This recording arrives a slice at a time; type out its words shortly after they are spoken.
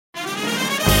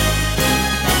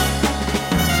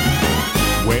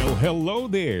hello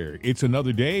there. It's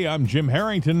another day. I'm Jim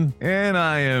Harrington. And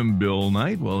I am Bill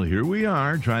Knight. Well, here we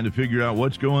are trying to figure out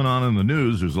what's going on in the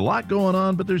news. There's a lot going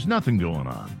on, but there's nothing going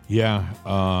on.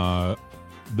 Yeah,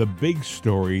 the big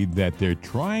story that they're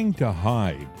trying to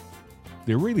hide,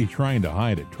 they're really trying to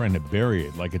hide it, trying to bury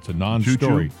it like it's a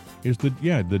non-story, is the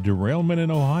derailment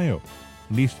in Ohio.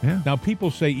 At least, Now,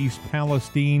 people say East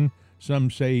Palestine,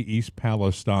 some say East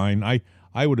Palestine.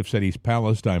 I would have said East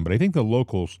Palestine, but I think the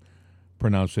locals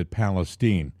pronounce it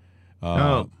Palestine.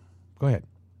 Go ahead.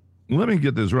 Let me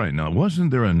get this right. Now,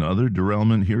 wasn't there another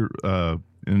derailment here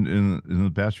in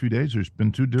the past few days? There's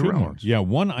been two derailments. Yeah,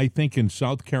 one I think in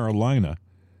South Carolina,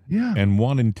 and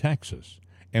one in Texas,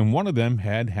 and one of them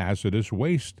had hazardous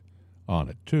waste on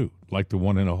it too, like the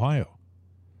one in Ohio.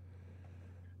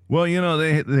 Well, you know,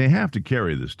 they have to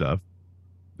carry this stuff.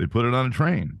 They put it on a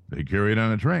train. They carry it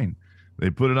on a train. They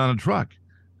put it on a truck.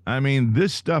 I mean,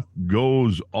 this stuff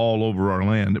goes all over our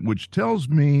land, which tells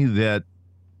me that,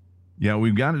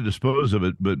 we've got to dispose of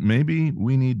it, but maybe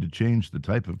we need to change the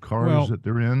type of cars that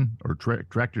they're in, or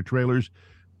tractor trailers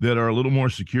that are a little more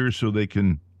secure so they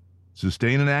can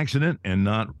sustain an accident and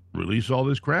not release all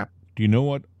this crap. Do you know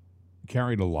what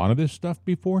carried a lot of this stuff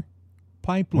before?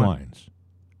 Pipelines.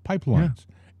 Pipelines.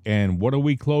 Yeah. And what are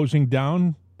we closing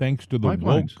down thanks to the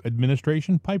woke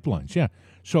administration? Pipelines, yeah.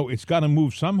 So it's got to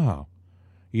move somehow,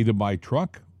 either by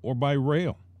truck or by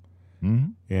rail.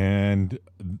 Mm-hmm. And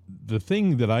the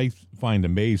thing that I find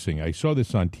amazing, I saw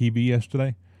this on TV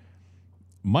yesterday.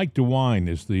 Mike DeWine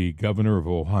is the governor of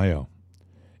Ohio,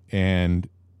 and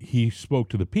he spoke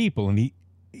to the people, and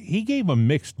he gave a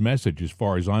mixed message as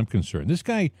far as I'm concerned. This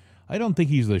guy, I don't think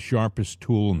he's the sharpest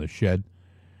tool in the shed,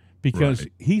 because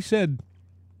he said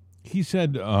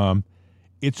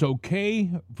it's okay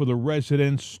for the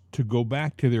residents to go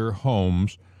back to their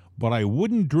homes, but I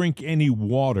wouldn't drink any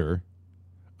water,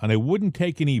 and I wouldn't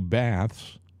take any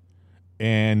baths,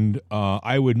 and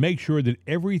I would make sure that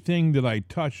everything that I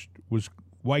touched was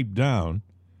wiped down.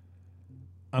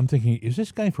 I'm thinking, is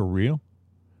this guy for real?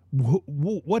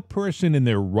 What person in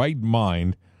their right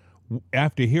mind,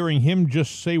 after hearing him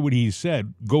just say what he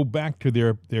said, go back to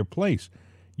their place?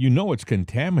 You know it's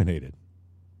contaminated.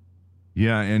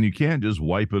 Yeah, and you can't just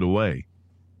wipe it away.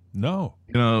 No.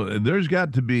 You know, there's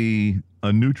got to be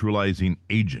a neutralizing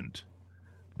agent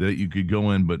that you could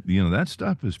go in, but, that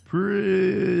stuff is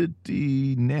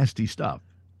pretty nasty stuff.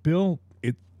 Bill,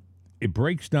 it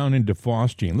breaks down into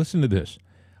phosgene. Listen to this.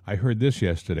 I heard this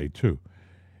yesterday, too.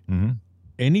 Mm-hmm.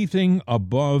 Anything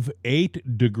above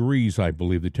 8 degrees, I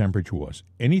believe the temperature was.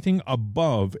 Anything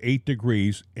above 8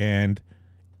 degrees, and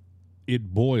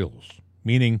it boils,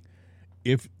 meaning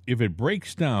if it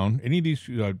breaks down, any of these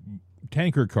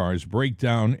tanker cars break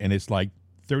down and it's like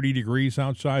 30 degrees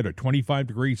outside or 25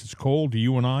 degrees, it's cold to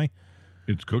you and I.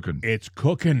 It's cooking. It's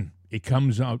cooking. It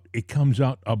comes out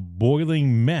a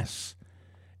boiling mess.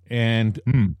 And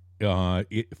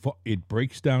it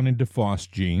breaks down into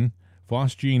phosgene.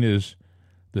 Phosgene is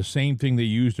the same thing they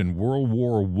used in World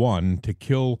War I to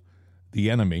kill the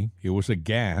enemy. It was a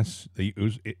gas.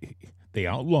 They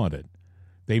outlawed it.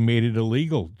 They made it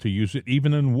illegal to use it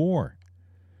even in war.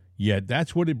 Yet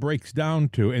that's what it breaks down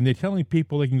to. And they're telling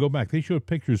people they can go back. They showed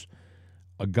pictures.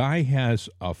 A guy has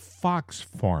a fox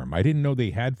farm. I didn't know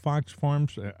they had fox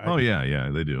farms. Yeah,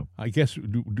 they do. I guess,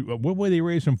 what were they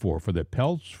raising for? For their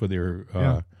pelts? For their...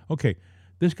 Okay,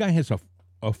 this guy has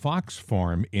a fox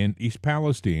farm in East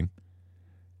Palestine,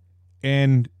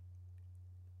 and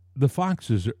the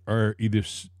foxes are either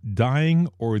dying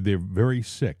or they're very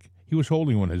sick. He was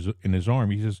holding one in his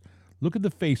arm. He says, look at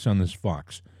the face on this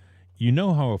fox. You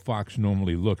know how a fox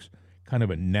normally looks, kind of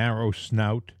a narrow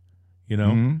snout,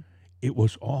 Mm-hmm. It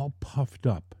was all puffed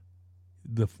up.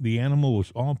 The animal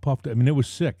was all puffed up. I mean, it was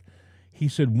sick. He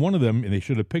said one of them, and they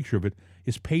showed a picture of it,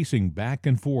 is pacing back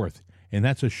and forth, and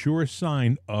that's a sure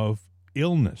sign of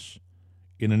illness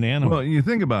in an animal. Well, you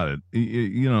think about it.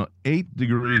 8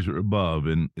 degrees or above,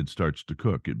 and it starts to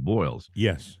cook. It boils.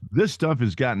 Yes. This stuff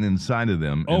has gotten inside of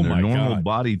them, Oh, and their my normal God.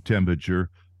 body temperature,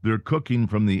 they're cooking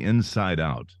from the inside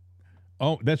out.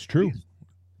 Oh, that's true.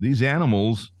 These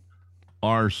animals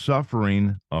are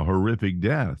suffering a horrific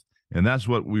death, and that's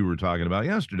what we were talking about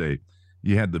yesterday.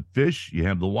 You had the fish, you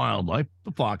have the wildlife,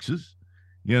 the foxes,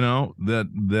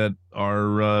 that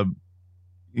are,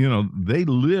 they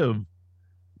live,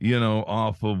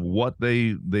 off of what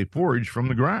they forage from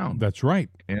the ground. That's right.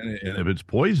 And if it's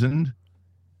poisoned,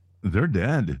 they're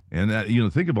dead. And that,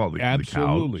 think about the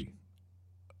Absolutely.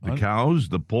 the cows,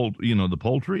 the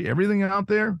poultry, everything out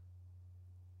there.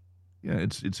 Yeah,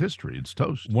 it's history. It's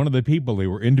toast. One of the people they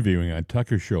were interviewing on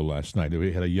Tucker's show last night,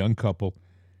 they had a young couple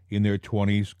in their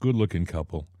 20s, good-looking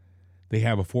couple. They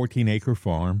have a 14-acre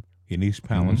farm in East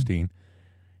Palestine.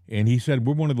 And he said,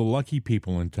 we're one of the lucky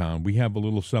people in town. We have a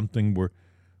little something where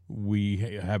we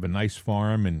have a nice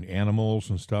farm and animals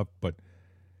and stuff. But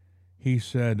he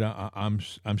said, I'm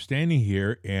standing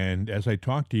here, and as I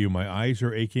talk to you, my eyes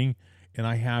are aching, and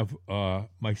I have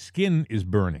my skin is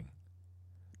burning.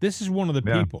 This is one of the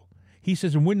people. He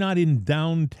says, and we're not in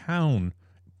downtown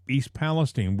East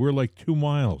Palestine. We're like 2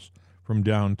 miles from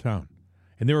downtown.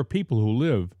 And there are people who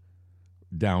live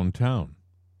downtown.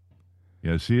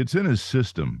 Yeah, see, it's in his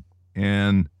system,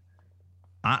 and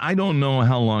I don't know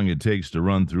how long it takes to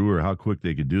run through or how quick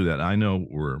they could do that. I know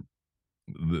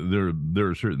there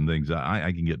are certain things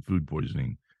I can get food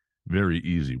poisoning very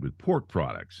easy with pork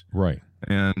products. Right.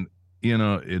 And,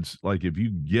 it's like if you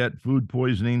get food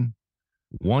poisoning,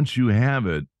 once you have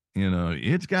it,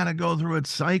 it's got to go through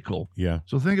its cycle. Yeah.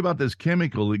 So think about this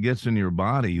chemical that gets in your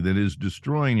body that is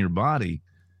destroying your body.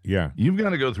 Yeah. You've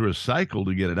got to go through a cycle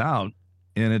to get it out.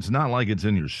 And it's not like it's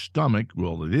in your stomach.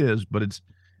 Well, it is, but it's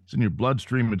in your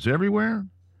bloodstream. It's everywhere.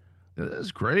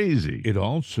 That's crazy. It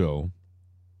also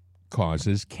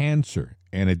causes cancer,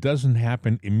 and it doesn't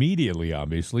happen immediately,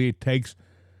 obviously. It takes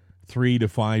 3 to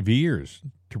 5 years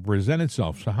to present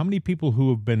itself. So how many people who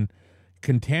have been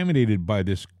contaminated by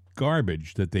this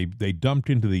garbage that they dumped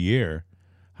into the air,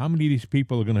 how many of these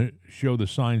people are going to show the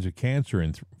signs of cancer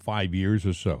in 5 years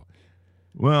or so?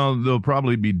 Well, they'll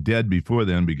probably be dead before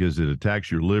then because it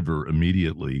attacks your liver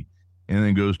immediately and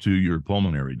then goes to your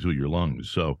pulmonary, to your lungs.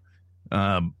 So,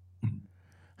 how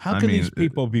can these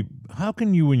people be? How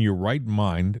can you, in your right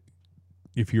mind,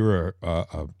 if you're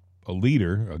a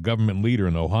leader, a government leader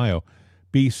in Ohio,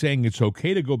 be saying it's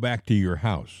okay to go back to your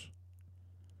house,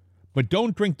 but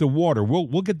don't drink the water?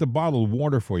 We'll get the bottled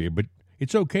water for you, but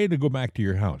it's okay to go back to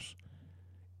your house.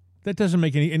 That doesn't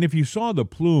make any. And if you saw the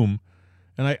plume.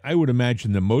 And I would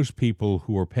imagine that most people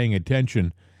who are paying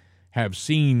attention have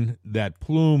seen that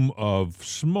plume of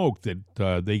smoke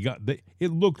that they got.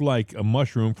 It looked like a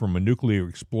mushroom from a nuclear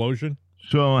explosion.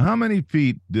 So how many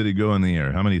feet did it go in the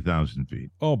air? How many thousand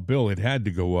feet? Oh, Bill, it had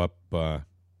to go up. I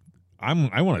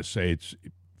want to say it's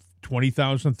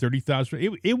 20,000,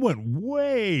 30,000. It went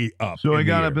way up. So it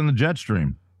got up in the jet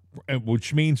stream.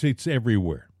 Which means it's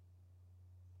everywhere.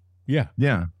 Yeah.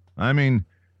 Yeah. I mean...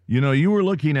 you were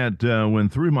looking at when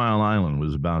 3 Mile Island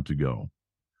was about to go.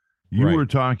 You were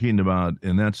talking about,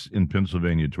 and that's in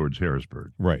Pennsylvania towards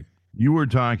Harrisburg. Right. You were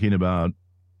talking about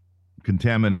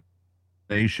contamination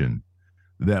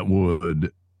that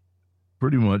would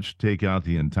pretty much take out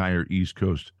the entire East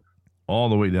Coast all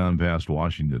the way down past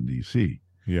Washington, D.C.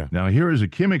 Yeah. Now, here is a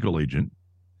chemical agent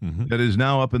that is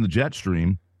now up in the jet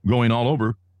stream going all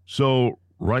over. So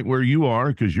right where you are,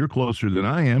 because you're closer than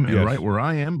I am, and right where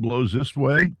I am blows this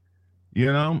way.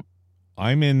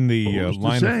 I'm in the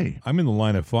I'm in the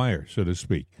line of fire, so to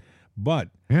speak. But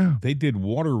they did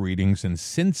water readings in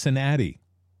Cincinnati,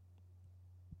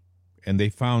 and they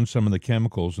found some of the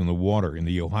chemicals in the water in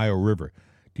the Ohio River.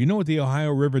 Do you know what the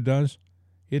Ohio River does?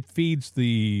 It feeds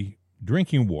the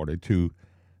drinking water to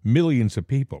millions of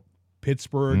people.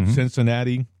 Pittsburgh,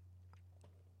 Cincinnati.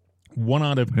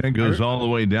 It goes all the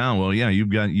way down. Well, yeah, you've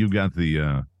got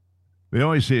the. They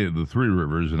always say the 3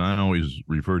 rivers, and I always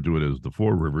refer to it as the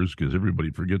 4 rivers because everybody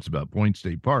forgets about Point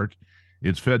State Park.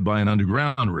 It's fed by an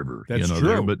underground river. That's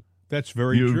true. But that's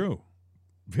very true.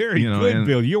 Very good,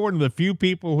 Bill. You're one of the few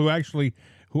people who actually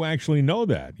know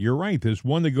that. You're right. There's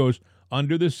one that goes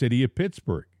under the city of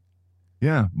Pittsburgh.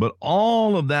 Yeah, but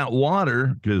all of that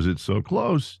water, because it's so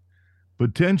close,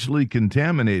 potentially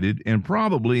contaminated and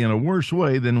probably in a worse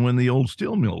way than when the old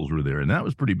steel mills were there, and that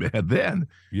was pretty bad then.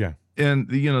 Yeah. And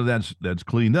that's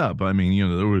cleaned up. I mean,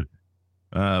 there were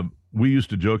we used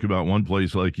to joke about one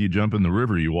place like you jump in the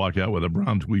river, you walk out with a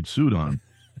brown tweed suit on,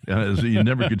 so you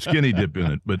never could skinny dip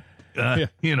in it. But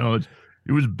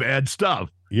it was bad stuff.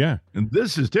 Yeah, and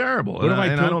this is terrible.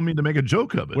 I don't mean to make a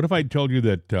joke of it. What if I told you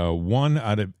that 1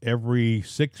 out of every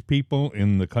 6 people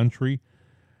in the country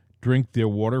drink their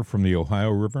water from the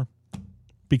Ohio River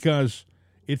because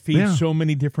it feeds so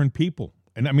many different people?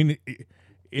 And I mean.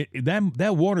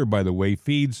 That water, by the way,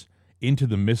 feeds into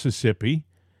the Mississippi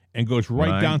and goes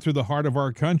right down through the heart of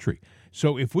our country.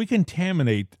 So if we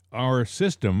contaminate our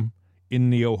system in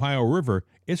the Ohio River,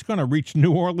 it's going to reach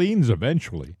New Orleans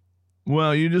eventually.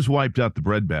 Well, you just wiped out the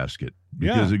breadbasket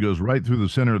because it goes right through the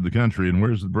center of the country. And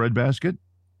where's the breadbasket?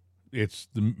 It's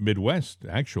the Midwest,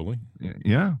 actually.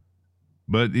 Yeah.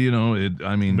 But,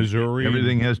 Missouri.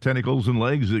 Everything has tentacles and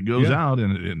legs that goes out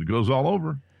and it goes all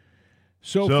over.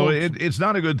 So folks, it's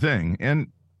not a good thing. And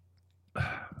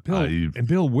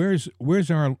Bill,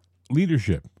 where's our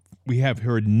leadership? We have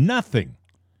heard nothing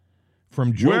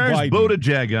from Joe Where's Biden.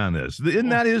 Buttigieg on this? Isn't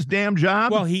that his damn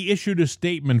job? Well, he issued a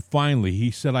statement finally.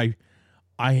 He said,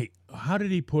 how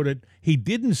did he put it? He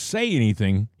didn't say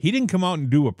anything. He didn't come out and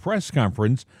do a press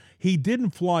conference. He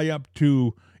didn't fly up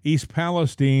to East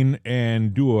Palestine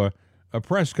and do a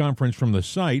press conference from the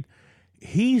site.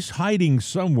 He's hiding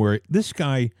somewhere. This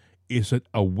guy is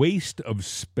a waste of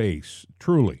space,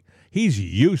 truly. He's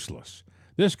useless.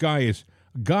 This guy is,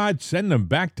 God, send him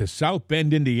back to South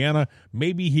Bend, Indiana.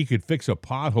 Maybe he could fix a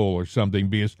pothole or something,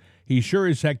 because he sure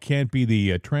as heck can't be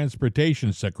the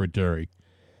transportation secretary.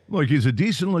 Look, he's a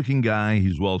decent-looking guy.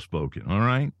 He's well-spoken. All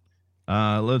right,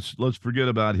 let's forget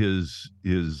about his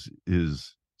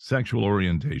sexual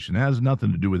orientation. It has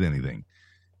nothing to do with anything.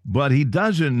 But he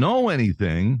doesn't know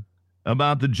anything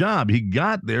about the job. He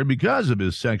got there because of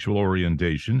his sexual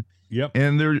orientation. Yep.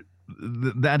 And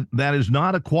that is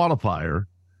not a qualifier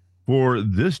for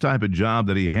this type of job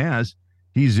that he has.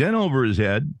 He's in over his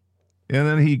head, and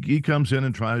then he comes in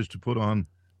and tries to put on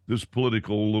this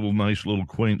political nice little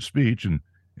quaint speech and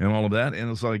all of that.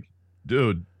 And it's like,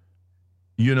 dude,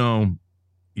 you're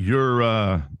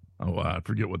I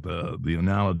forget what the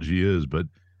analogy is, but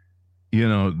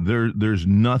there's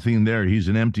nothing there. He's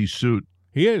an empty suit.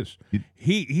 He is.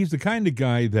 He's the kind of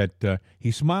guy that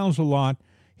he smiles a lot.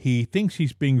 He thinks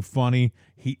he's being funny.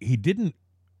 He didn't,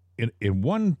 in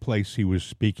one place he was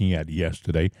speaking at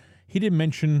yesterday, he didn't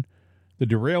mention the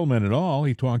derailment at all.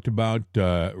 He talked about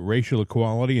racial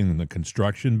equality in the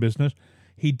construction business.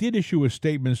 He did issue a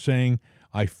statement saying,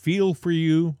 I feel for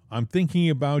you. I'm thinking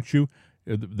about you,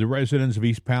 the residents of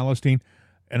East Palestine.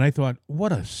 And I thought,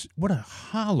 what a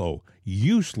hollow,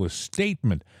 useless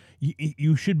statement.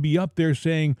 You should be up there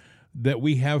saying that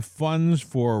we have funds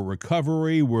for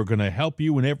recovery. We're going to help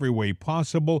you in every way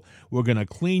possible. We're going to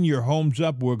clean your homes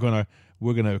up. We're going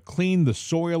to clean the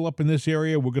soil up in this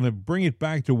area. We're going to bring it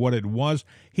back to what it was.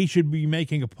 He should be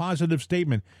making a positive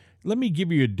statement. Let me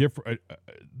give you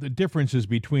the differences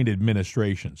between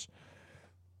administrations.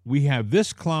 We have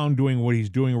this clown doing what he's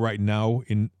doing right now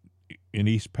in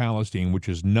East Palestine, which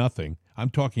is nothing. I'm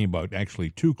talking about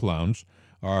actually two clowns,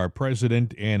 our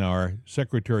president and our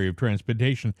secretary of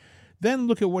transportation. Then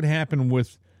look at what happened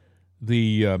with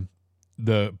the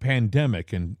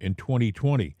pandemic in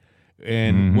 2020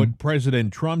 and what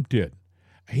President Trump did.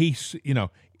 He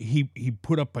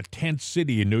put up a tent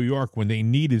city in New York when they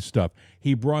needed stuff.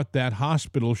 He brought that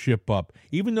hospital ship up.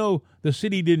 Even though the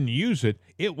city didn't use it,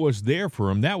 it was there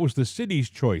for him. That was the city's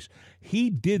choice.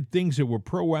 He did things that were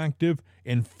proactive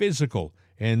and physical,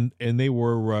 and they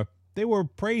were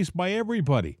praised by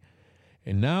everybody.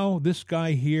 And now this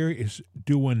guy here is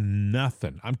doing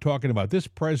nothing. I'm talking about this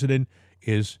president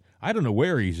is, I don't know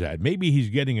where he's at. Maybe he's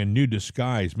getting a new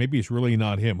disguise. Maybe it's really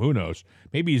not him. Who knows?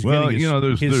 Maybe he's getting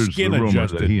his skin the rumor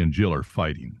adjusted. that he and Jill are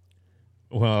fighting.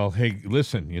 Well, hey,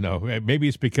 listen, maybe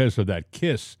it's because of that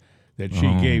kiss that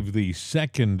she gave the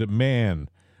second man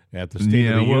at the State of the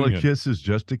Union. Yeah, well, a kiss is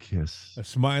just a kiss. A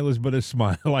smile is but a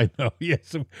smile, I know.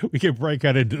 Yes, we can break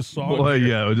out into song. Well,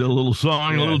 yeah, a little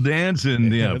song, a little dance,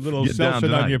 and a little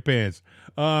seltzer on your pants.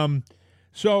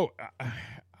 So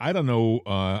I don't know.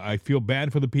 I feel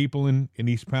bad for the people in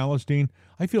East Palestine.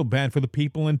 I feel bad for the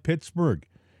people in Pittsburgh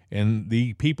and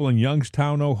the people in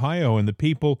Youngstown, Ohio, and the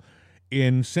people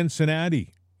in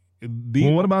Cincinnati.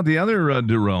 Well, what about the other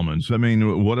derailments? I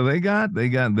mean, what do they got? They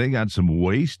got some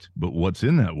waste, but what's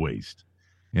in that waste?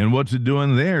 And what's it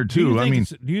doing there, too?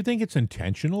 Do you think it's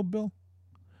intentional, Bill?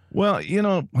 Well,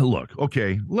 look,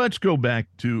 okay, let's go back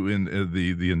to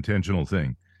the intentional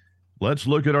thing. Let's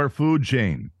look at our food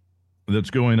chain that's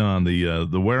going on,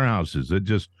 the warehouses that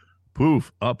just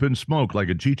poof, up in smoke like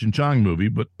a Cheech and Chong movie,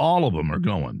 but all of them are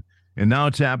going. And now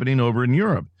it's happening over in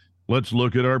Europe. Let's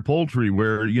look at our poultry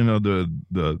where,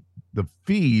 the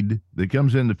feed that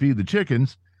comes in to feed the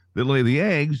chickens that lay the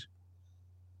eggs,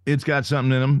 it's got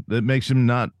something in them that makes them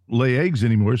not lay eggs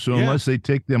anymore. So unless they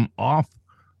take them off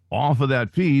of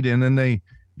that feed, and then they,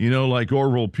 like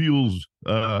Orville Pew's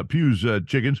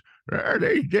chickens,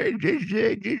 they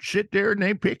just sit there and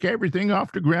they pick everything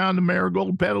off the ground, the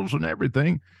marigold petals and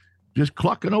everything, just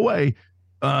clucking away.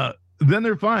 Then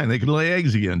they're fine. They can lay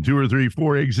eggs again, 2 or 3,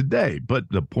 4 eggs a day. But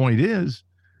the point is,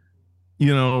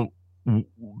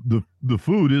 the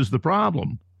food is the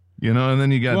problem, and then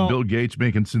you got Bill Gates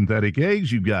making synthetic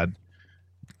eggs. You've got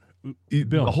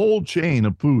Bill, the whole chain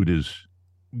of food is.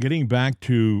 Getting back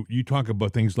to, you talk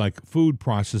about things like food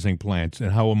processing plants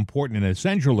and how important and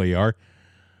essential they are.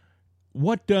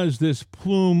 What does this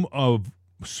plume of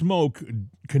smoke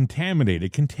contaminate?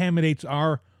 It contaminates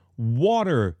our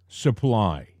water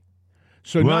supply.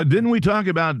 So didn't we talk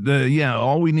about,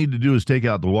 all we need to do is take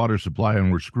out the water supply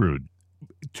and we're screwed.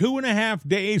 2.5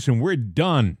 days and we're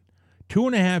done.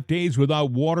 2.5 days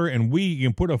without water, and we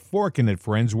can put a fork in it,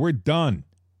 friends. We're done.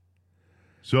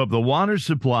 So if the water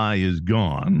supply is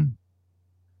gone,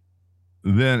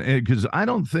 then because I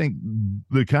don't think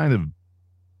the kind of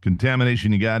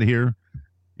contamination you got here,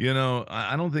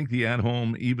 I don't think the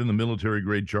at-home, even the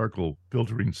military-grade charcoal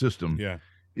filtering system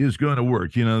is going to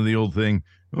work. The old thing,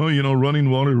 running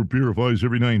water purifies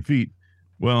every 9 feet.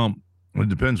 Well, it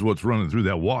depends what's running through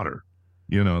that water.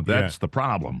 That's the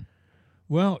problem.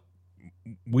 Well,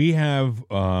 we have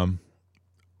a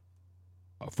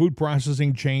food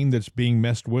processing chain that's being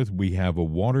messed with. We have a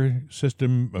water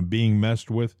system being messed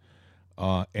with.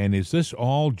 And is this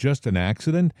all just an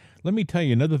accident? Let me tell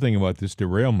you another thing about this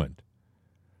derailment.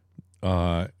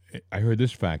 I heard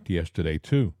this fact yesterday,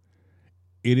 too.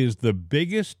 It is the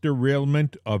biggest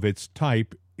derailment of its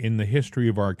type in the history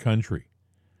of our country.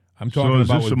 I'm talking so is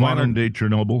about this a modern-day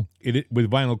Chernobyl? With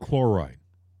vinyl chloride.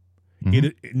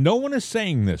 Mm-hmm. No one is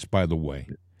saying this, by the way.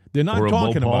 They're not Or a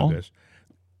talking Bhopal? about this.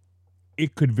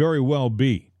 It could very well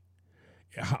be.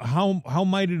 How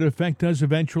might it affect us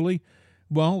eventually?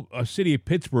 Well, a city of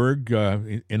Pittsburgh,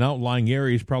 in outlying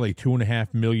areas, probably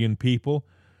 2.5 million people.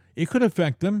 It could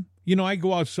affect them. I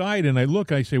go outside and I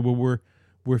look. I say, well,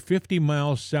 we're 50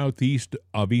 miles southeast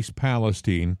of East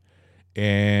Palestine,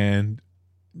 and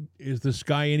is the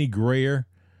sky any grayer?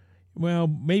 Well,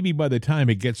 maybe by the time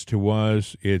it gets to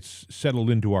us, it's settled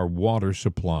into our water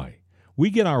supply. We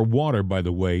get our water, by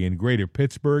the way, in greater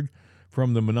Pittsburgh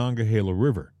from the Monongahela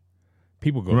River.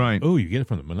 People go, right. Oh, you get it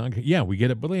from the Monongahela? Yeah, we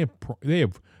get it, but they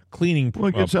have cleaning Well,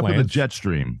 it gets up in the jet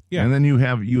stream. Yeah. And then you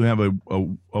have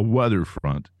a weather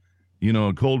front,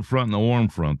 a cold front and a warm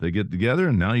front. They get together,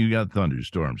 and now you got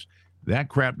thunderstorms. That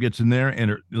crap gets in there,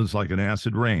 and it's like an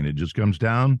acid rain. It just comes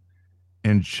down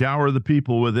and shower the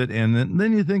people with it. And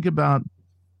then you think about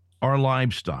our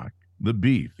livestock, the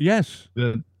beef. Yes.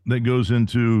 That goes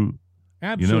into,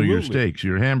 Absolutely. your steaks,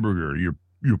 your hamburger,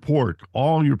 your pork,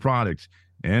 all your products.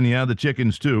 And the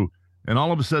chickens too. And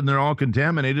all of a sudden they're all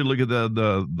contaminated. Look at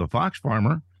the fox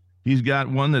farmer. He's got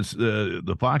one that's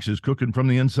the fox is cooking from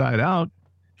the inside out.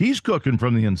 He's cooking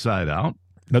from the inside out.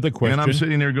 Another question. And I'm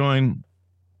sitting there going.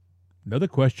 Another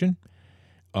question.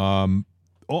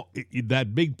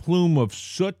 That big plume of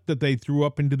soot that they threw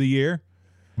up into the air.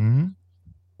 Mm-hmm.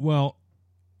 Well,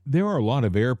 there are a lot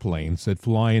of airplanes that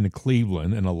fly into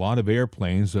Cleveland and a lot of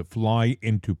airplanes that fly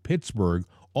into Pittsburgh,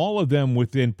 all of them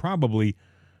within probably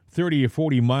 30 or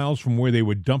 40 miles from where they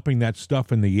were dumping that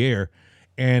stuff in the air.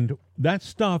 And that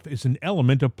stuff is an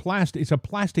element of plastic. It's a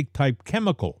plastic-type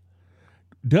chemical.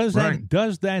 Does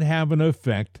that have an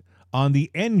effect on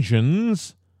the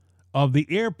engines of the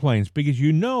airplanes? Because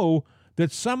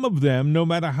that some of them, no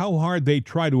matter how hard they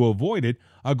try to avoid it,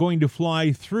 are going to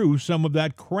fly through some of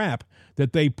that crap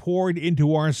that they poured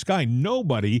into our sky.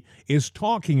 Nobody is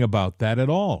talking about that at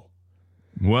all.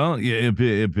 Well, if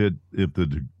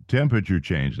the temperature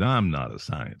changed, now I'm not a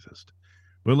scientist,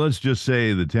 but let's just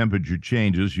say the temperature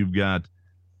changes. You've got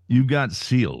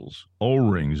seals,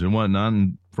 O-rings, and whatnot.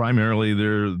 And primarily,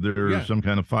 they're some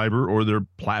kind of fiber, or they're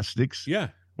plastics,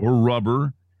 or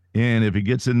rubber. And if it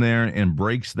gets in there and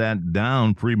breaks that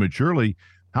down prematurely,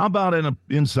 how about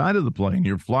inside of the plane?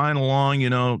 You're flying along.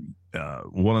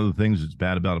 One of the things that's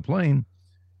bad about a plane,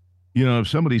 if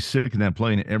somebody's sick in that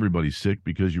plane, everybody's sick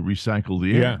because you recycle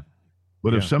the air. Yeah.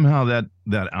 But if somehow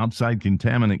that outside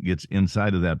contaminant gets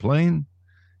inside of that plane,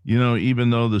 even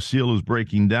though the seal is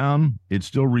breaking down, it's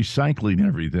still recycling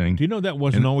everything. Do you know that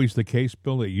wasn't always the case,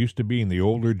 Bill? It used to be in the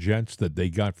older jets that they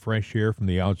got fresh air from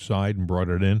the outside and brought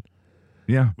it in.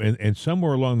 Yeah. And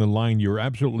somewhere along the line, you're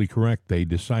absolutely correct. They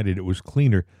decided it was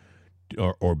cleaner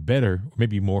or better,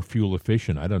 maybe more fuel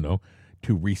efficient, I don't know,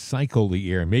 to recycle the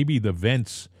air. Maybe the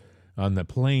vents on the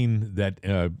plane that,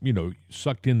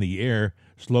 sucked in the air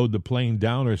slowed the plane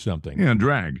down or something. Yeah,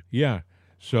 drag. Yeah.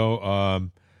 So,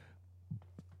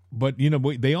 but,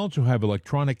 they also have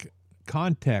electronic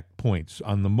contact points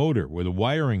on the motor where the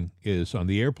wiring is on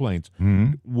the airplanes.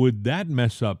 Mm-hmm. Would that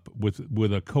mess up with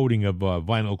a coating of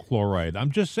vinyl chloride?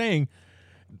 I'm just saying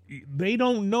they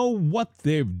don't know what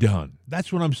they've done.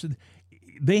 That's what I'm saying.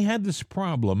 They had this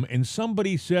problem, and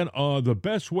somebody said, the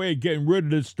best way of getting rid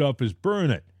of this stuff is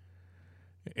burn it.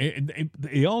 And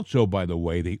they also, by the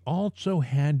way,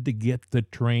 had to get the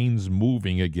trains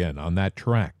moving again on that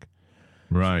track.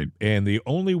 Right. And the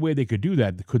only way they could do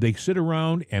that, could they sit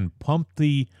around and pump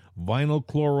the vinyl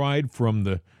chloride from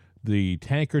the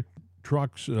tanker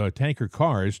trucks, tanker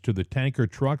cars to the tanker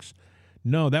trucks?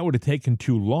 No, that would have taken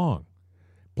too long.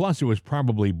 Plus, it was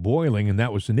probably boiling, and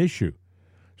that was an issue.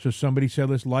 So somebody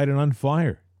said, let's light it on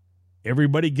fire.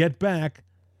 Everybody get back.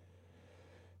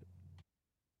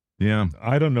 Yeah.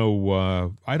 I don't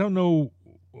know. I don't know.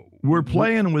 We're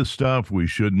playing with stuff we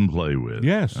shouldn't play with.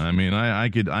 Yes. I mean, I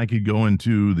could go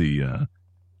into the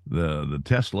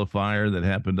Tesla fire that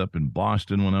happened up in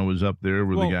Boston when I was up there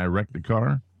where the guy wrecked the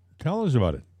car. Tell us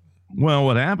about it. Well,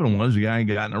 what happened was the guy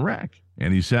got in a wreck,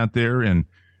 and he sat there, and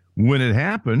when it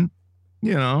happened,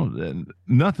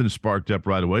 nothing sparked up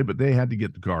right away, but they had to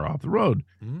get the car off the road.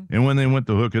 Mm-hmm. And when they went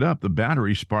to hook it up, the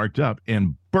battery sparked up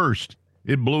and burst.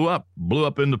 It blew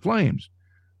up into flames.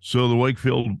 So the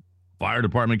Wakefield Fire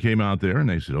Department came out there, and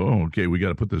they said, oh, okay, we got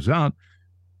to put this out.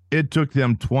 It took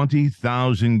them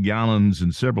 20,000 gallons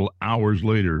and several hours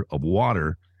later of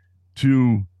water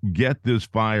to get this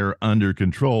fire under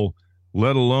control,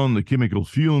 let alone the chemical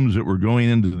fumes that were going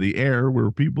into the air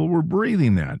where people were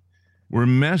breathing that. We're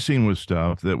messing with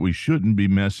stuff that we shouldn't be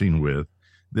messing with,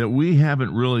 that we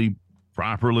haven't really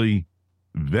properly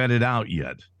vetted out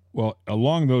yet. Well,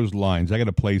 along those lines, I got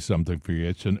to play something for you.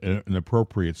 It's an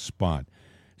appropriate spot.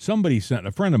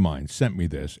 A friend of mine sent me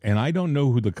this, and I don't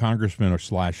know who the congressman or /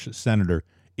 senator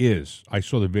is. I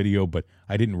saw the video, but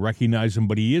I didn't recognize him,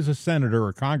 but he is a senator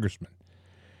or congressman.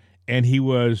 And he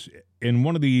was in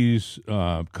one of these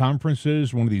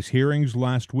conferences, one of these hearings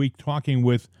last week, talking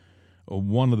with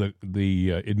one of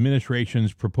the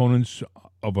administration's proponents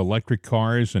of electric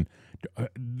cars, and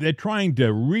they're trying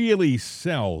to really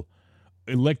sell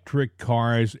electric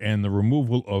cars and the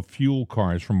removal of fuel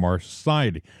cars from our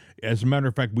society. As a matter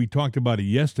of fact, we talked about it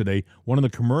yesterday. One of the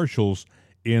commercials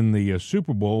in the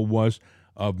Super Bowl was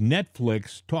of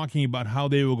Netflix talking about how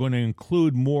they were going to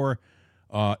include more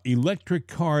electric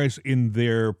cars in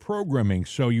their programming,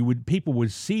 so people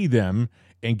would see them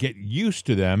and get used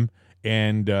to them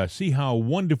and see how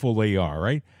wonderful they are,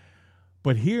 right?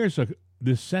 But here's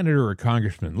this senator or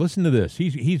congressman. Listen to this.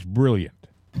 He's brilliant.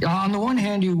 On the one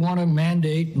hand, you want to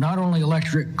mandate not only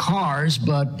electric cars,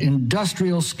 but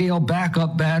industrial-scale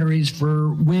backup batteries for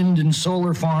wind and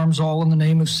solar farms, all in the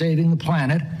name of saving the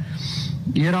planet.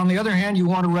 Yet on the other hand, you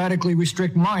want to radically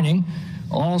restrict mining,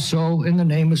 also in the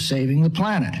name of saving the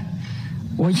planet.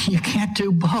 Well, you can't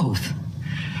do both.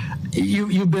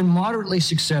 You've been moderately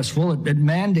successful at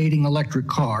mandating electric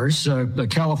cars. The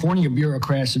California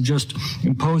bureaucrats have just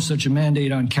imposed such a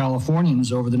mandate on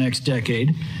Californians over the next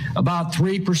decade. About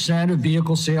 3% of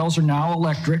vehicle sales are now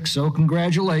electric, so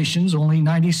congratulations, only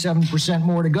 97%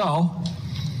 more to go.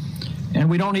 And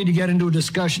we don't need to get into a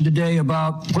discussion today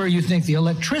about where you think the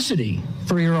electricity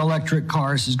for your electric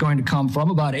cars is going to come from.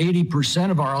 About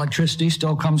 80% of our electricity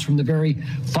still comes from the very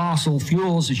fossil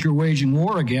fuels that you're waging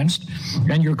war against,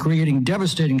 and you're creating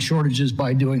devastating shortages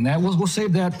by doing that. We'll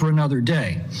save that for another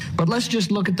day. But let's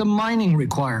just look at the mining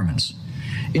requirements.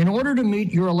 In order to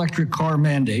meet your electric car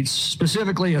mandates,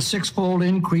 specifically a 6-fold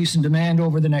increase in demand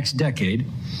over the next decade,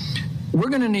 we're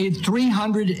going to need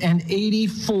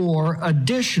 384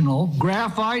 additional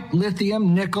graphite,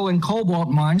 lithium, nickel, and cobalt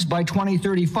mines by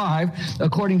 2035,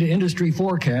 according to industry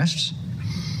forecasts.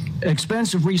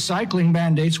 Expensive recycling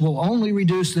mandates will only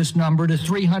reduce this number to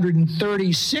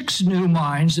 336 new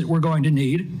mines that we're going to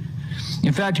need.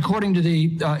 In fact, according to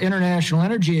the International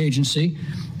Energy Agency,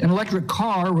 an electric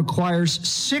car requires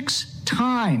 6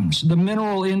 times the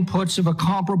mineral inputs of a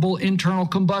comparable internal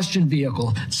combustion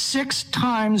vehicle, 6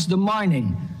 times the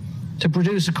mining to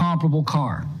produce a comparable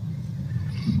car.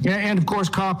 And of course,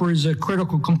 copper is a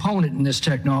critical component in this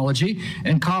technology,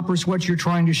 and copper is what you're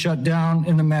trying to shut down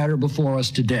in the matter before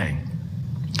us today.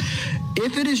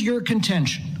 If it is your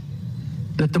contention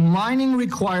that the mining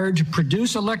required to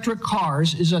produce electric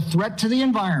cars is a threat to the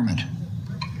environment,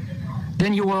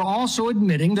 then you are also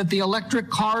admitting that the electric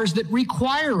cars that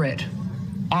require it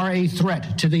are a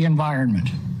threat to the environment.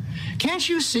 Can't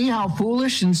you see how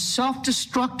foolish and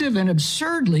self-destructive and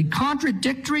absurdly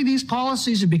contradictory these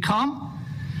policies have become?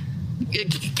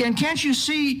 Can't you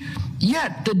see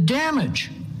yet the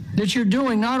damage that you're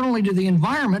doing not only to the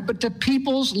environment, but to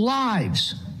people's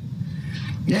lives?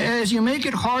 As you make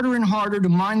it harder and harder to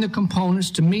mine the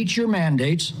components to meet your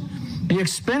mandates, the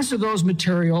expense of those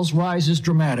materials rises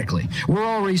dramatically. We're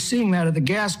already seeing that at the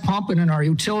gas pump and in our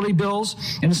utility bills.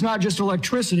 And it's not just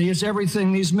electricity, it's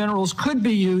everything these minerals could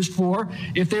be used for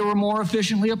if they were more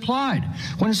efficiently applied.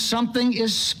 When something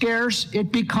is scarce,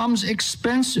 it becomes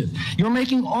expensive. You're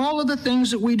making all of the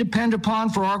things that we depend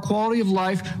upon for our quality of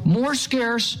life more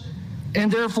scarce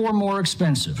and therefore more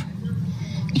expensive.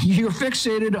 You're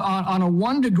fixated on a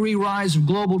 1-degree rise of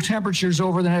global temperatures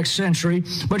over the next century,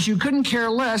 but you couldn't care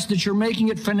less that you're making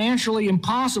it financially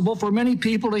impossible for many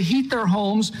people to heat their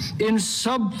homes in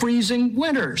sub-freezing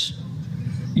winters.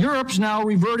 Europe's now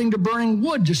reverting to burning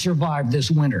wood to survive this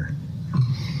winter.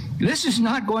 This is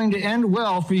not going to end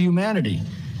well for humanity.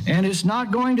 And it's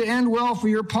not going to end well for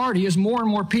your party as more and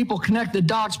more people connect the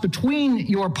dots between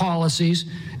your policies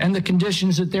and the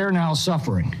conditions that they're now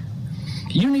suffering.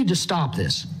 You need to stop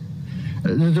this.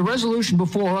 The resolution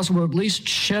before us will at least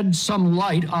shed some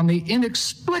light on the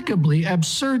inexplicably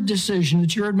absurd decision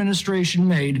that your administration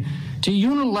made to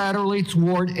unilaterally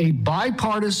thwart a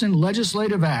bipartisan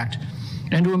legislative act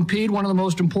and to impede one of the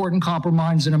most important copper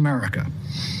mines in America.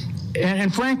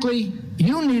 And frankly,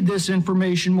 you need this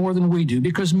information more than we do,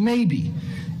 because maybe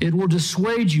it will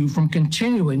dissuade you from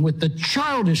continuing with the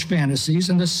childish fantasies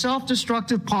and the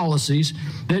self-destructive policies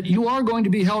that you are going to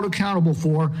be held accountable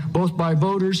for, both by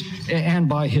voters and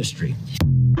by history.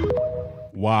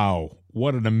 Wow.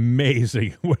 What an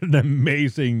amazing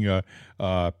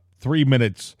 3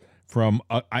 minutes from,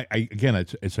 again,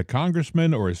 it's a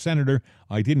congressman or a senator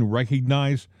I didn't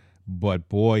recognize, but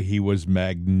boy, he was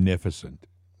magnificent.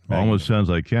 Almost sounds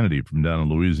like Kennedy from down in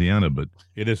Louisiana, but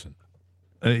it isn't.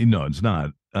 No, it's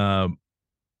not.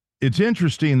 It's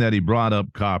interesting that he brought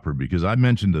up copper, because I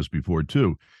mentioned this before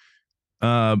too.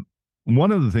 One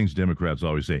of the things Democrats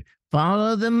always say,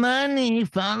 follow the money,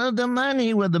 follow the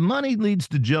money. Well, the money leads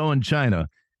to Joe in China.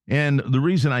 And the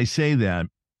reason I say that,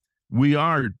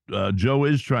 Joe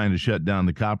is trying to shut down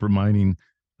the copper mining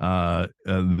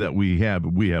that we have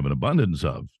an abundance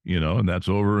of, and that's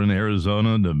over in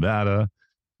Arizona, Nevada,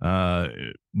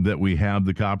 that we have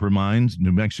the copper mines,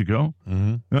 New Mexico.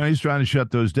 Mm-hmm. He's trying to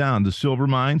shut those down. The silver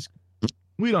mines,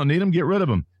 we don't need them. Get rid of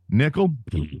them. Nickel,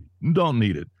 don't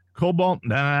need it. Cobalt,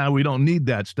 we don't need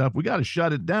that stuff. We got to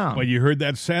shut it down. Well, you heard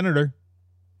that, Senator.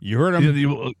 You heard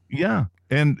him. Yeah,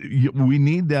 and we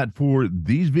need that for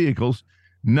these vehicles.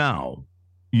 Now,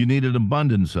 you need an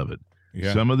abundance of it.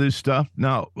 Yeah. Some of this stuff.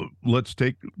 Now, let's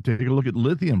take a look at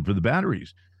lithium for the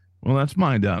batteries. Well, that's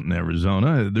mined out in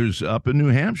Arizona. There's up in New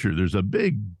Hampshire. There's a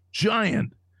big,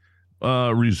 giant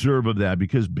reserve of that,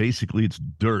 because basically it's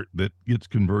dirt that gets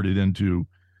converted into,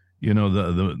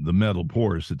 the metal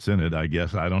porous that's in it, I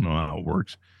guess. I don't know how it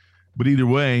works. But either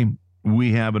way,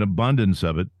 we have an abundance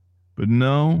of it. But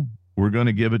no, we're going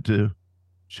to give it to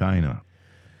China.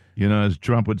 As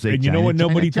Trump would say, and you know what?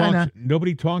 Nobody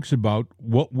talks about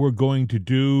what we're going to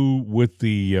do with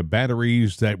the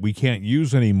batteries that we can't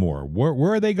use anymore. Where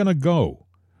are they going to go?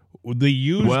 The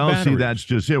used batteries. See, that's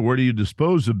just it. Where do you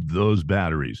dispose of those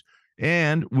batteries?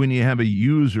 And when you have a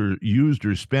used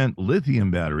or spent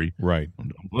lithium battery, right?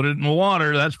 Don't put it in the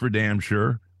water. That's for damn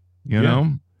sure. You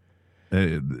know,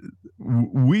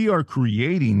 we are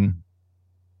creating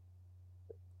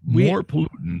more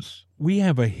pollutants. We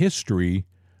have a history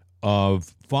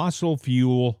of fossil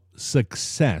fuel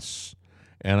success.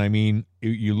 And I mean,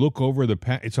 you look over the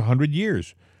past, it's 100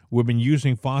 years. We've been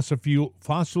using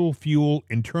fossil fuel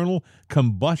internal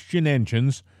combustion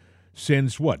engines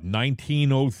since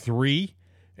 1903,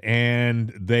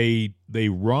 and they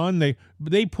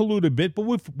pollute a bit, but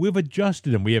we've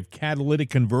adjusted them. We have catalytic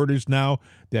converters now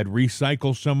that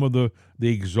recycle some of the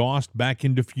exhaust back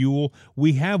into fuel.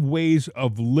 We have ways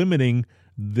of limiting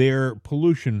their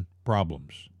pollution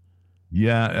problems.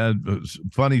 Yeah,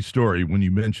 funny story when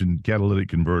you mentioned catalytic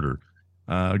converter.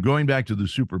 Going back to the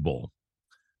Super Bowl,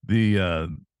 the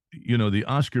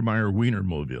Oscar Mayer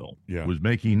Wienermobile was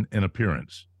making an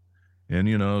appearance, and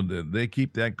they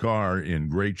keep that car in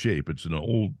great shape. It's an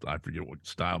old, I forget what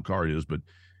style car it is, but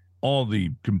all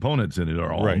the components in it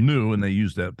are all new, and they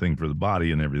use that thing for the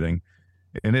body and everything.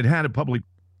 And it had a public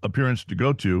appearance to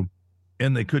go to,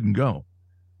 and they couldn't go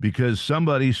because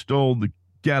somebody stole the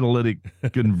catalytic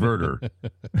converter.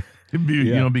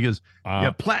 Because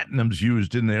platinum's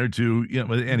used in there too.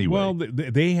 Anyway. Well,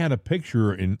 they had a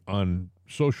picture on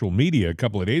social media a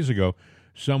couple of days ago.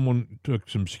 Someone took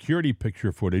some security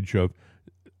picture footage of.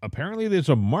 Apparently, there's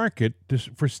a market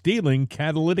for stealing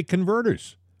catalytic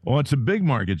converters. Oh, it's a big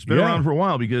market. It's been around for a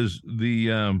while because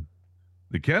the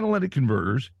catalytic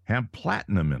converters have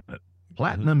platinum in it.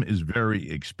 Platinum is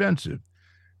very expensive.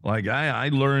 Like I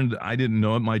learned, I didn't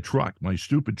know it. My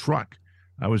stupid truck,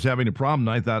 I was having a problem.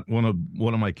 And I thought one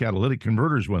of my catalytic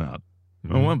converters went out.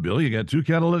 Mm-hmm. Oh, well, Bill, you got 2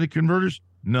 catalytic converters?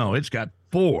 No, it's got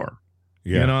 4.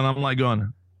 Yeah. And I'm like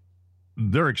going,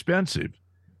 they're expensive.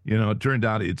 It turned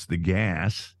out it's the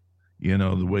gas.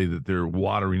 The way that they're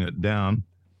watering it down.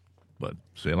 But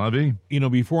c'est la vie.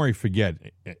 Before I forget,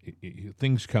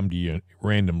 things come to you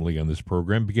randomly on this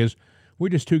program because we're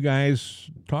just 2 guys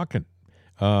talking.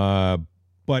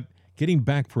 But getting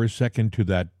back for a second to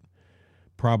that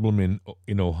problem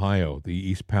in Ohio, the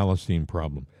East Palestine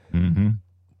problem,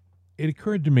 it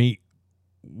occurred to me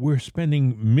we're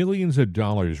spending millions of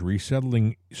dollars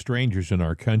resettling strangers in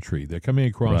our country. They're coming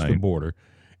across the border,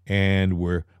 and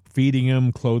we're feeding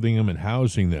them, clothing them, and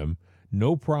housing them.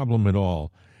 No problem at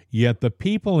all. Yet the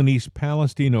people in East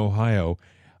Palestine, Ohio,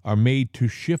 are made to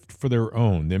shift for their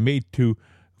own. They're made to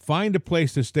find a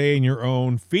place to stay on your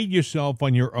own, feed yourself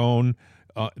on your own.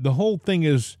 The whole thing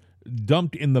is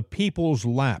dumped in the people's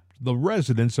lap, the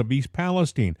residents of East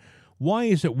Palestine. Why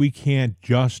is it we can't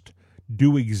just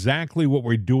do exactly what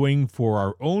we're doing for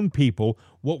our own people,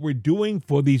 what we're doing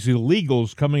for these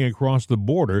illegals coming across the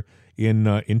border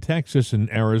in Texas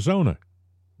and Arizona?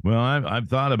 Well, I've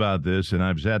thought about this, and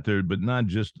I've sat there, but not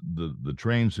just the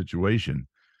train situation,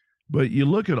 but you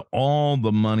look at all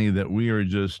the money that we are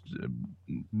just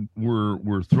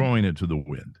we're throwing it to the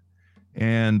wind,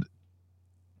 and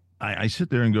I sit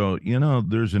there and go,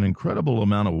 there's an incredible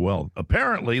amount of wealth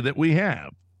apparently that we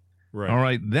have. Right. All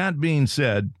right. That being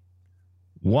said,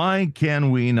 why can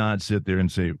we not sit there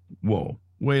and say, "Whoa,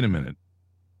 wait a minute,"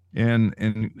 and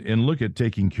look at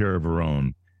taking care of our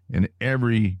own, and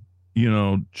every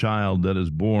child that is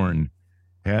born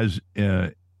has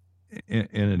an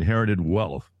inherited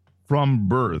wealth from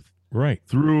birth, right,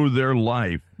 through their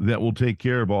life that will take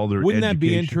care of all their Wouldn't education, that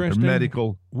be interesting? their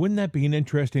medical. Wouldn't that be an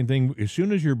interesting thing? As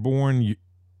soon as you're born,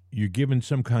 you're given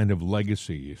some kind of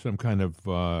legacy, some kind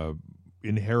of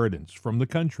inheritance from the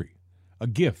country, a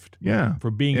gift,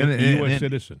 for being a U.S.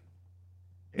 citizen.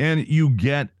 And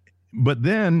but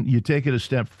then you take it a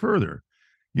step further,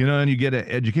 and you get an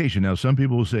education. Now, some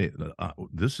people will say,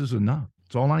 this is enough.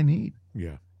 It's all I need.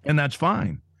 Yeah. And that's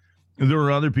fine. There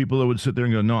are other people that would sit there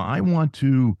and go, no, I want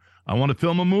to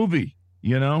film a movie,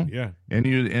 Yeah. And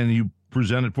you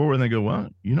present it forward and they go, well,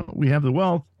 we have the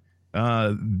wealth.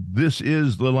 This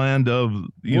is the land of,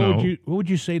 What would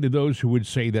you say to those who would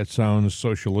say that sounds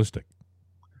socialistic?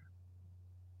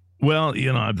 Well,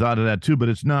 I've thought of that too, but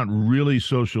it's not really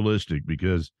socialistic,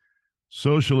 because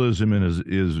socialism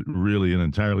is really an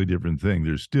entirely different thing.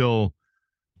 There's still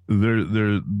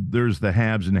there's the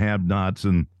haves and have-nots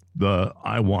and the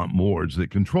I want mores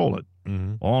that control it.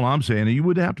 Mm-hmm. All I'm saying is you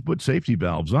would have to put safety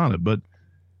valves on it, but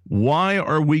why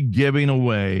are we giving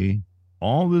away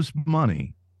all this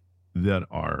money that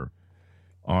our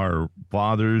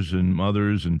fathers and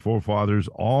mothers and forefathers,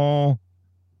 all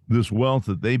this wealth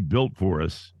that they built for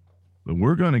us, but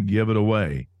we're going to give it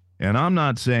away? And I'm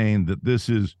not saying that this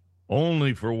is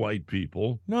only for white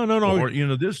people. No. Or,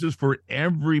 this is for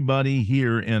everybody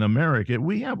here in America.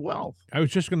 We have wealth. I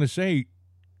was just going to say,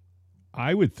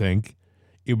 I would think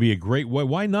it would be a great way.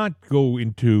 Why not go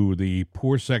into the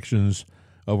poor sections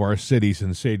of our cities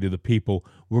and say to the people,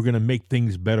 we're going to make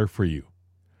things better for you.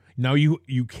 Now, you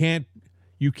can't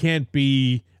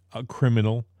be a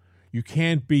criminal. You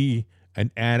can't be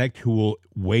an addict who will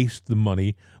waste the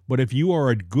money. But if you are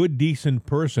a good, decent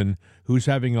person who's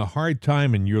having a hard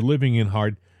time and you're living in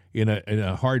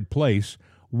a hard place,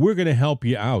 we're going to help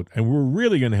you out, and we're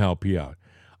really going to help you out.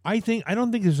 I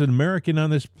don't think there's an American on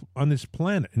this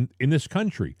planet, in this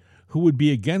country, who would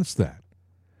be against that.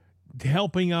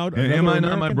 Helping out another Am I American?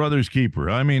 not my brother's keeper?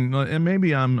 I mean, and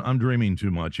maybe I'm dreaming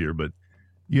too much here, but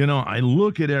I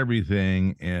look at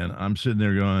everything and I'm sitting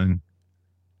there going,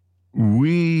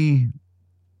 we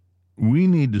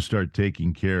need to start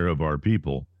taking care of our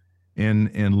people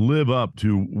and live up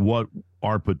to what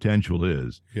our potential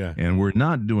is. Yeah. And we're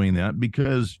not doing that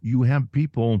because you have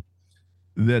people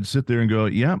that sit there and go,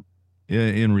 yep,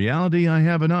 in reality, I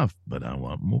have enough, but I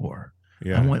want more.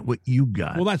 Yeah. I want what you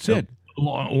got. Well, that's it.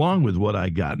 Along with what I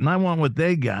got. And I want what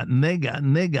they got, and they got,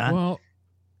 and they got. Well,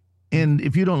 and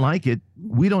if you don't like it,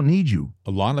 we don't need you.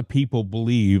 a lot of people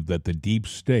believe that the deep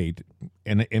state,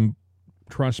 and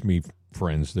trust me,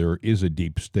 friends, there is a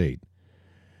deep state.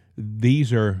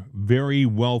 These are very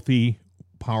wealthy,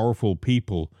 powerful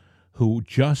people who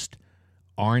just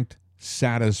aren't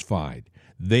satisfied.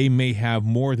 They may have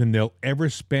more than they'll ever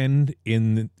spend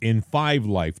in 5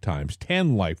 lifetimes,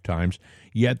 10 lifetimes,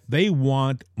 yet they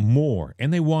want more,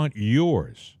 and they want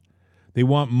yours. They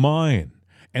want mine,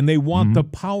 and they want the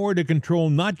power to control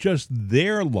not just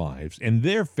their lives and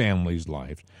their families'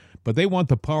 lives, but they want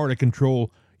the power to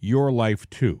control your life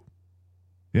too.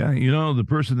 Yeah, the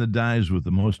person that dies with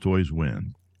the most toys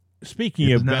wins. Speaking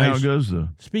Isn't of that how guys, it goes, though?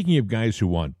 speaking of guys who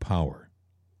want power,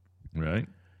 Right?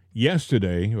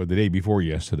 yesterday or the day before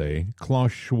yesterday,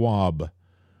 Klaus Schwab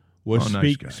was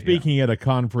nice guy, speaking at a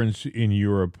conference in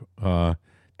Europe,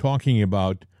 talking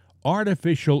about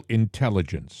artificial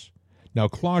intelligence. Now,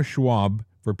 Klaus Schwab,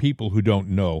 for people who don't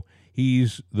know,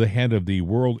 he's the head of the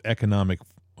World Economic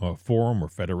Forum or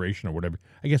Federation or whatever.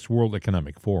 I guess World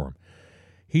Economic Forum.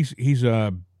 He's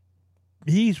one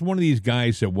of these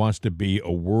guys that wants to be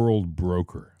a world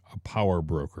broker, a power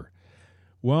broker.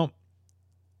 Well,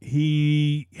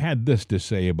 he had this to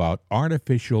say about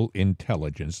artificial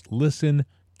intelligence. Listen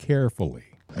carefully.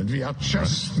 And we are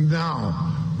just now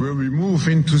where we move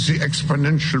into the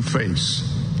exponential phase.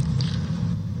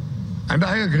 And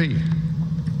I agree.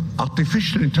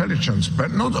 Artificial intelligence,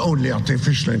 but not only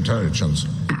artificial intelligence,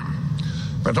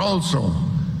 but also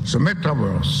the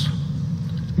metaverse,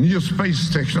 near space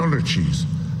technologies,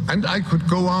 and I could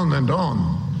go on and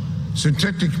on,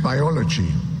 synthetic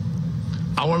biology.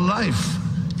 Our life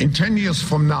in 10 years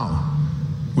from now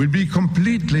will be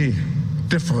completely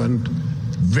different,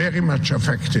 very much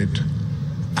affected,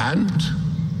 and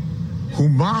who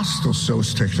masters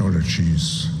those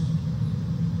technologies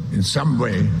in some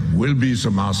way will be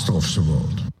the master of the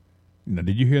world. Now,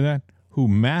 did you hear that? Who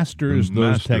masters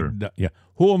those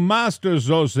who masters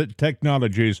those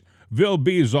technologies will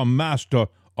be the master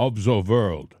of the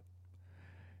world.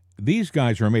 These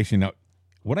guys are amazing. Now,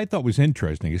 what I thought was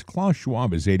interesting is Klaus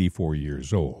Schwab is 84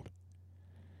 years old.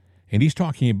 And he's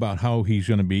talking about how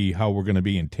we're going to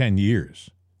be in 10 years.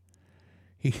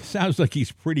 He sounds like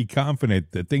he's pretty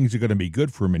confident that things are going to be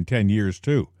good for him in 10 years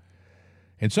too.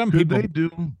 And some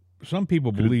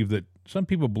people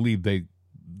believe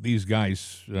these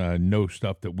guys know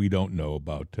stuff that we don't know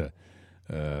about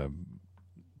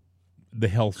the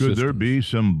health system. Could there be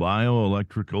some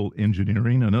bioelectrical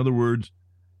engineering? In other words,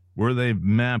 where they've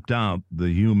mapped out the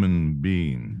human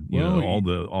being,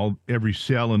 every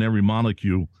cell and every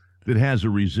molecule that has a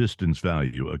resistance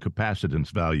value, a capacitance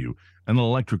value, an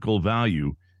electrical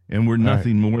value, and we're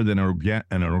nothing more than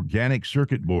an organic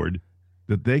circuit board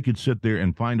that they could sit there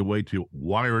and find a way to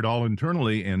wire it all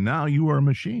internally, and now you are a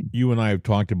machine. You and I have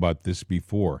talked about this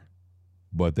before,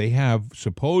 but they have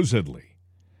supposedly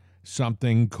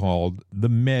something called the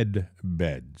med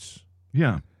beds.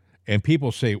 Yeah. And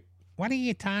people say, what are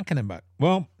you talking about?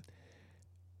 Well,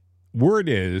 word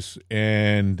is,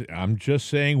 and I'm just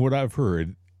saying what I've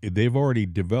heard, they've already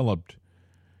developed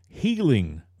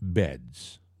healing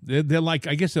beds. They're like,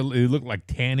 I guess they look like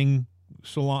tanning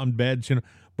salon beds,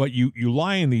 but you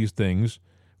lie in these things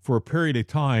for a period of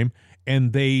time,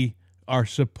 and they are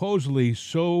supposedly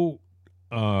so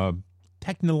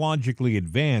technologically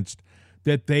advanced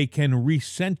that they can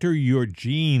recenter your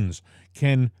genes,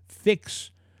 can fix,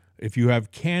 if you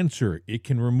have cancer, it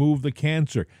can remove the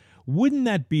cancer. Wouldn't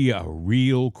that be a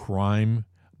real crime?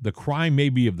 The crime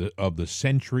maybe of the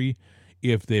century,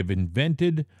 if they've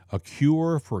invented a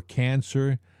cure for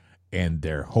cancer and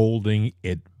they're holding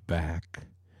it back.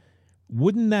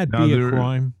 Wouldn't that be a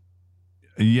crime?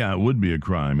 Yeah, it would be a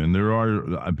crime. And there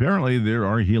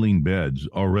are healing beds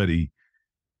already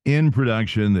in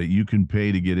production that you can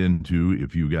pay to get into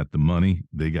if you got the money.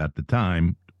 They got the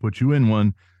time to put you in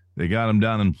one. They got them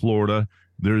down in Florida.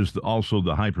 There's also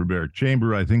the hyperbaric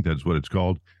chamber. I think that's what it's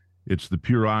called. It's the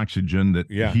pure oxygen that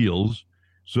heals.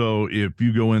 So if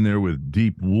you go in there with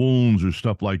deep wounds or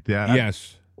stuff like that,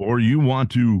 yes, or you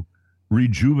want to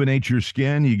rejuvenate your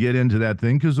skin, you get into that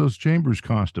thing, because those chambers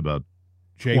cost about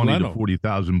 $20,000 to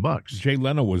 $40,000. Jay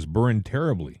Leno was burned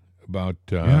terribly about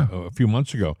a few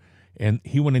months ago, and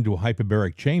he went into a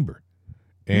hyperbaric chamber,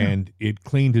 and it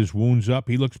cleaned his wounds up.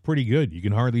 He looks pretty good. You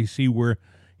can hardly see where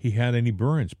he had any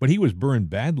burns, but he was burned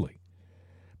badly.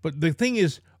 But the thing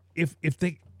is, if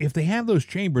they have those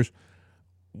chambers,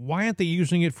 why aren't they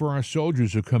using it for our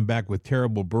soldiers who come back with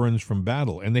terrible burns from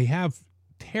battle? And they have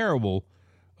terribly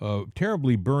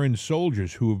burned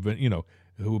soldiers who have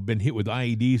been hit with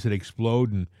IEDs that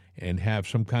explode and have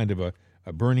some kind of a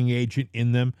burning agent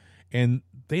in them, and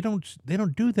they don't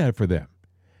do that for them.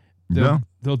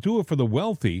 They'll do it for the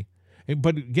wealthy.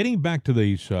 But getting back to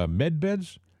these med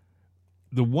beds,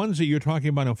 the ones that you're talking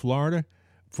about in Florida,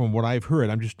 from what I've heard,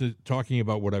 I'm just talking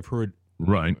about what I've heard.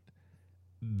 Right.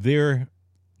 They're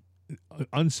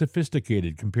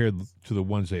unsophisticated compared to the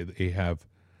ones they have.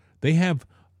 They have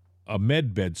a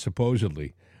med bed,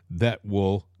 supposedly, that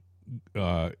will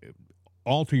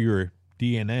alter your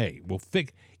DNA.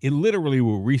 It literally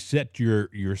will reset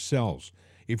your cells.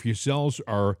 If your cells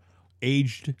are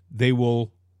aged,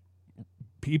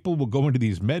 people will go into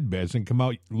these med beds and come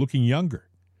out looking younger.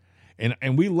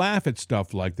 And we laugh at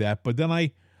stuff like that, but then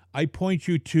I point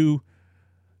you to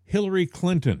Hillary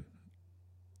Clinton,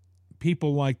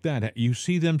 people like that. You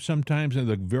see them sometimes and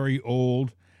they're very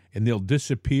old, and they'll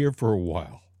disappear for a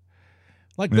while.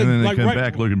 And then they come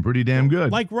back looking pretty damn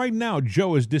good. Like right now,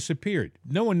 Joe has disappeared.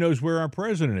 No one knows where our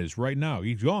president is right now.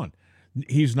 He's gone.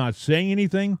 He's not saying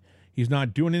anything. He's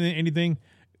not doing anything.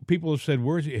 People have said,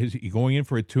 is he going in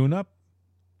for a tune-up?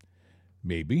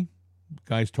 Maybe.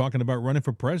 Guy's talking about running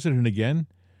for president again.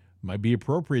 Might be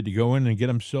appropriate to go in and get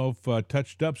himself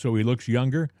touched up so he looks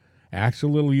younger, acts a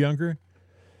little younger.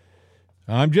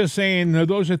 I'm just saying,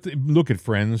 those are look at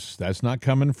friends. That's not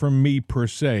coming from me per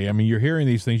se. I mean, you're hearing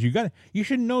these things. You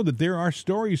should know that there are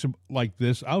stories like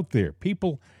this out there.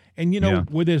 People, and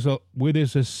where there's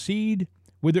a seed,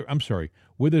 where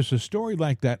there's a story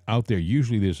like that out there.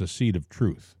 Usually, there's a seed of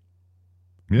truth.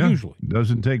 Yeah, usually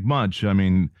doesn't take much. I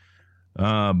mean,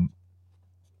 but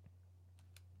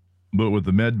with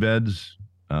the med beds,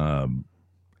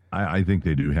 I think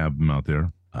they do have them out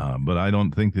there. But I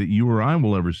don't think that you or I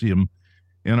will ever see them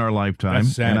in our lifetime.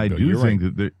 That's sad, and I Bill. do You're think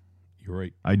right. that You're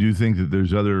right. I do think that there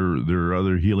are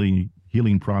other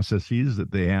healing processes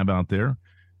that they have out there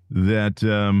that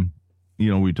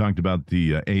we talked about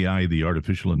the AI, the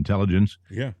artificial intelligence.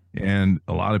 Yeah. And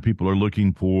a lot of people are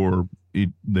looking for it.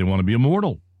 They want to be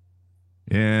immortal.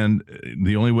 And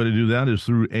the only way to do that is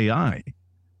through AI.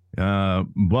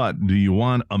 But do you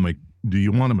want a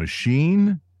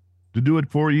machine to do it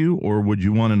for you, or would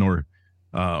you want an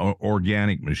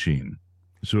organic machine?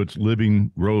 So it's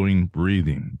living, growing,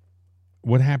 breathing.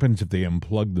 What happens if they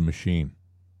unplug the machine?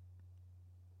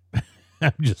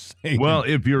 I'm just saying. Well,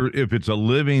 if it's a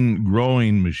living,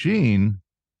 growing machine,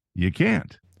 you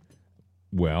can't.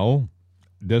 Well,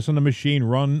 doesn't a machine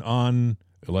run on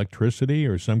electricity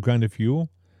or some kind of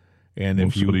fuel? And well,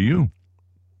 if so do you.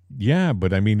 Yeah,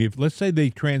 but I mean, if let's say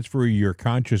they transfer your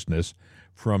consciousness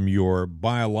from your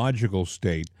biological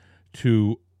state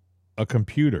to a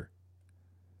computer,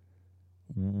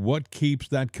 what keeps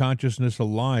that consciousness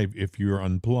alive if you're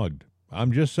unplugged?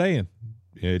 I'm just saying,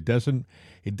 it doesn't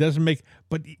make.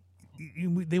 But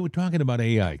they were talking about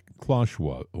AI. Klaus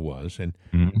was, and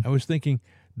I was thinking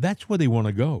that's where they want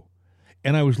to go.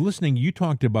 And I was listening. You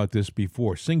talked about this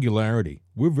before. Singularity.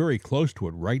 We're very close to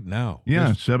it right now.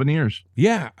 Yeah, 7 years.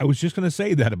 Yeah, I was just going to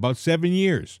say that, about 7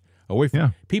 years away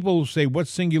from. People say, "What's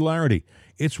singularity?"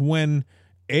 It's when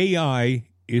AI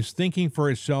is thinking for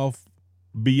itself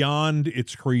beyond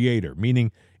its creator,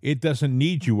 meaning it doesn't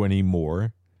need you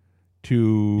anymore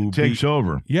to It takes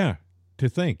over. Yeah, to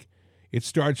think. It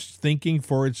starts thinking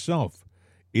for itself.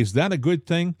 Is that a good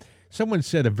thing? Someone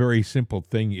said a very simple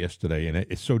thing yesterday, and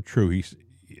it's so true.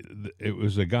 It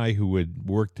was a guy who had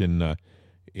worked in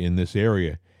this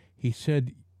area. He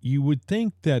said, you would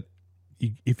think that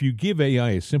if you give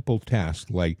AI a simple task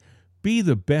like be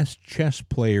the best chess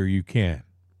player you can,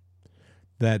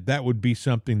 that would be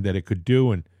something that it could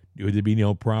do and there'd be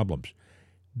no problems.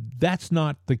 That's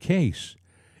not the case.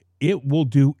 It will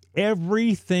do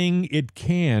everything it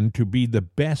can to be the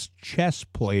best chess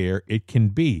player it can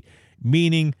be,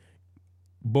 meaning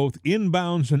both in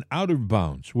bounds and out of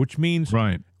bounds, which means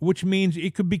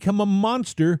it could become a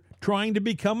monster trying to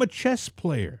become a chess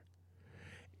player.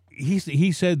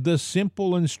 He said the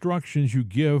simple instructions you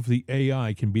give the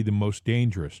AI can be the most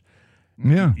dangerous.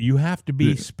 Yeah. You have to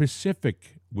be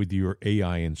specific with your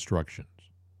AI instructions.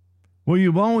 Well,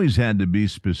 you've always had to be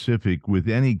specific with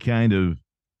any kind of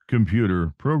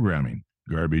computer programming.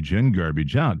 Garbage in,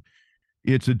 garbage out.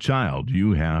 It's a child.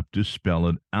 You have to spell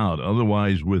it out.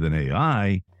 Otherwise, with an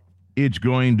AI, it's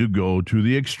going to go to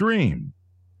the extreme.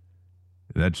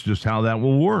 That's just how that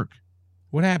will work.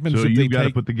 What happens so if you've got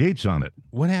to put the gates on it?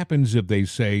 What happens if they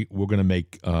say we're going to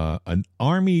make an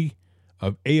army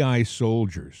of AI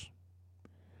soldiers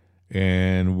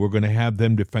and we're going to have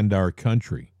them defend our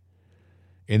country?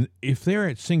 And if they're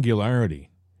at singularity,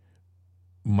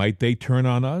 might they turn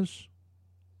on us?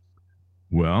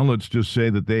 Well, let's just say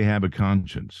that they have a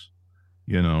conscience.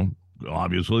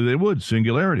 Obviously they would,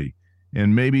 singularity.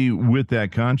 And maybe with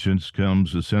that conscience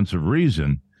comes a sense of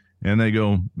reason. And they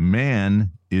go,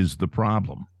 man is the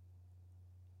problem.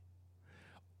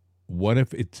 What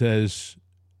if it says,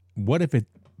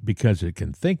 because it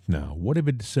can think now, what if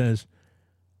it says,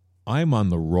 I'm on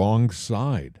the wrong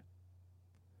side?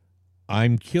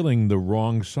 I'm killing the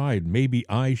wrong side. Maybe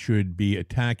I should be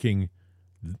attacking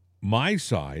my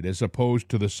side as opposed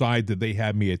to the side that they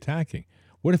have me attacking.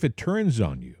 What if it turns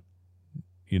on you?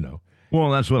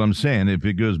 Well, that's what I'm saying. If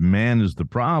it goes, man is the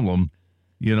problem,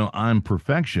 I'm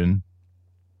perfection,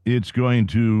 it's going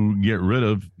to get rid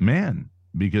of man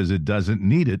because it doesn't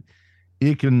need it.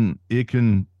 It can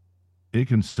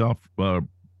self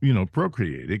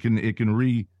procreate.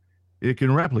 It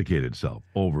can replicate itself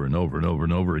over and over and over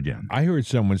and over again. I heard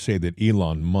someone say that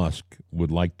Elon Musk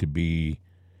would like to be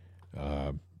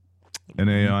an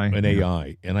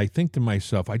AI. And I think to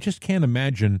myself, I just can't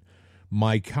imagine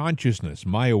my consciousness,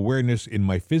 my awareness in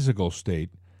my physical state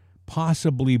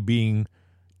possibly being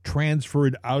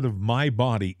transferred out of my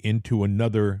body into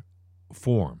another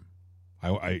form.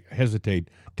 I hesitate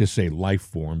to say life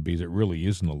form because it really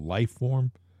isn't a life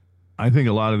form. I think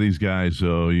a lot of these guys,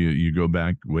 you go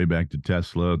back way back to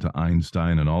Tesla, to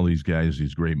Einstein, and all these guys,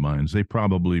 these great minds, they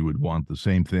probably would want the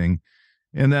same thing.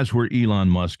 And that's where Elon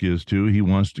Musk is too. He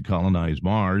wants to colonize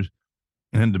Mars.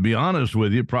 And to be honest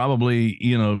with you, probably,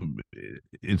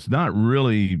 it's not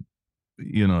really,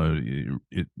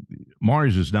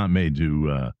 Mars is not made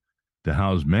to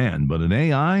house man, but an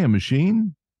AI, a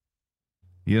machine,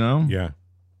 Yeah.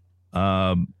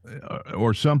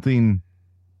 or something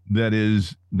that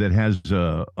has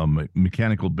a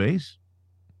mechanical base.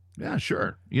 Yeah,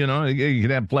 sure. It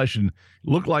could have flesh and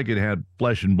look like it had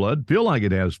flesh and blood, feel like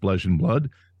it has flesh and blood,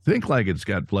 think like it's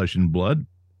got flesh and blood,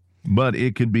 but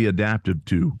it could be adaptive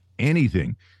to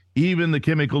anything, even the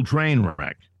chemical train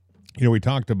wreck. We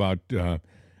talked about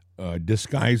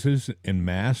disguises and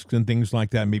masks and things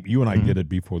like that. Maybe you and I did it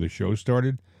before the show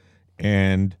started.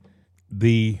 And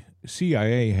the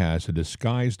CIA has a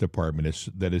disguise department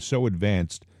that is so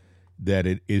advanced that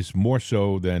it is more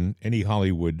so than any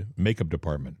Hollywood makeup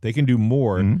department. They can do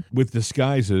more with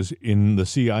disguises in the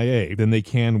CIA than they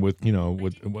can with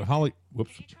Holly.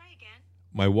 Whoops.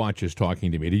 My watch is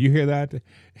talking to me. Did you hear that?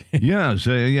 Yeah,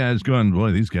 it's going,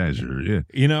 boy, these guys are,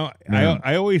 yeah.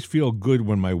 I always feel good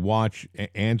when my watch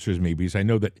answers me because I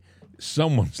know that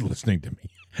someone's listening to me.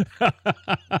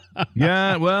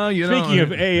 Yeah, well, Speaking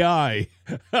of AI,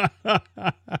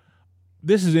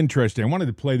 this is interesting. I wanted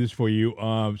to play this for you.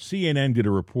 CNN did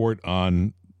a report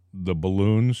on the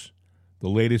balloons, the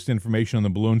latest information on the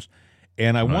balloons.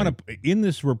 And I want to, in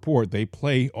this report, they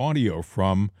play audio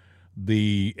from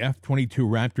the F-22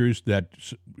 Raptors that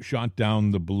shot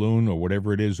down the balloon or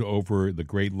whatever it is over the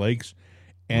Great Lakes.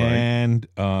 And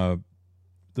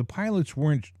the pilots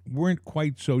weren't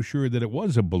quite so sure that it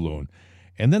was a balloon.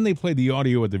 And then they played the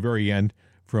audio at the very end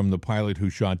from the pilot who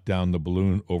shot down the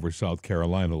balloon over South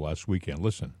Carolina last weekend.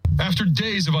 Listen. After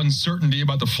days of uncertainty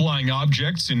about the flying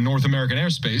objects in North American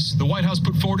airspace, the White House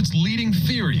put forward its leading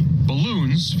theory: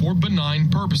 balloons for benign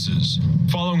purposes.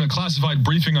 Following a classified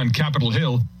briefing on Capitol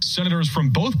Hill, senators from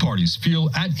both parties feel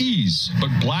at ease, but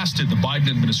blasted the Biden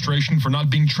administration for not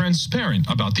being transparent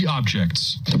about the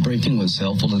objects. The briefing was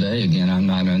helpful today. Again, I'm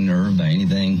not unnerved by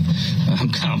anything. I'm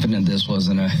confident this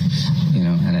wasn't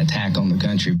an attack on the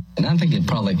country. And I think it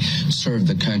probably served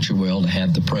the country well to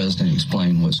have the president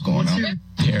explain what's going on.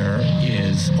 There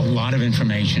is a lot of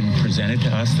information presented to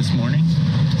us this morning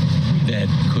that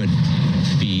could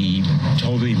be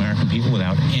told to the American people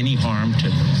without any harm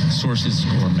to sources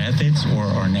or methods or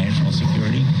our national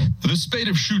security. The spate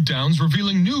of shootdowns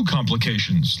revealing new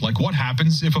complications, like what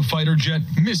happens if a fighter jet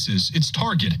misses its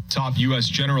target. Top U.S.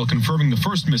 general confirming the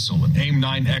first missile, an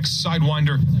AIM-9X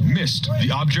Sidewinder, missed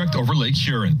the object over Lake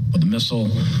Huron. The missile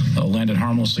landed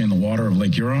harmlessly in the water of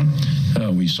Lake Huron.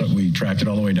 We tracked it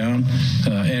all the way down,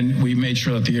 and we made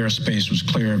sure that the airspace was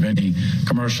clear of any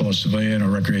commercial or civilian or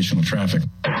recreational traffic.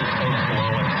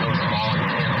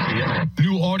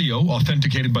 New audio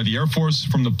authenticated by the Air Force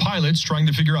from the pilots trying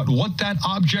to figure out what that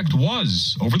object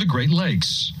was over the Great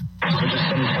Lakes. Just some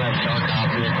kind of dark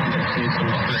object. You can see some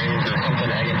strings or something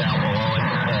hanging down below it.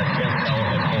 Can't tell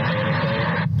if it's holding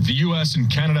anything. The U.S. and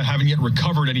Canada haven't yet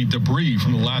recovered any debris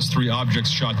from the last three objects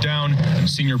shot down. A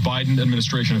senior Biden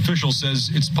administration official says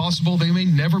it's possible they may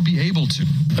never be able to.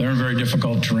 They're in very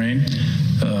difficult terrain.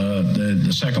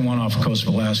 The second one off the coast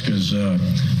of Alaska is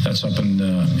that's up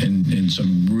in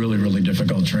some really, really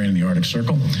difficult terrain in the Arctic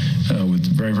Circle with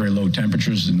very, very low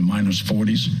temperatures in the minus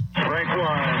 40s. Rank 1,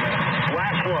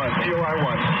 last one, TOI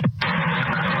 1.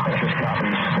 Just copy,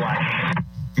 flash.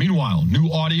 Meanwhile,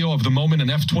 new audio of the moment an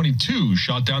F-22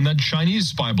 shot down that Chinese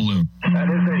spy balloon. That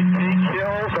is a key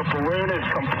kill. The balloon is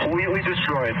completely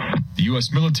destroyed. The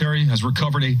U.S. military has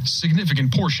recovered a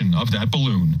significant portion of that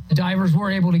balloon. The divers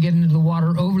were able to get into the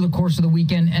water over the course of the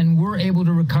weekend and were able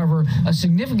to recover a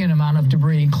significant amount of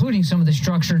debris, including some of the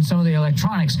structure and some of the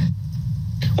electronics.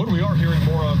 What we are hearing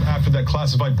more of after that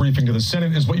classified briefing to the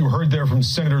Senate is what you heard there from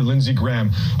Senator Lindsey Graham,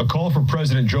 a call for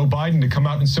President Joe Biden to come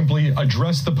out and simply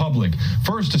address the public.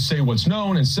 First, to say what's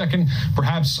known, and second,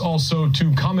 perhaps also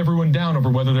to calm everyone down over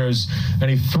whether there's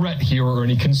any threat here or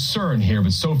any concern here.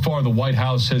 But so far, the White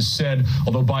House has said,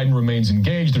 although Biden remains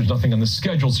engaged, there's nothing on the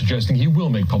schedule suggesting he will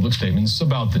make public statements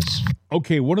about this.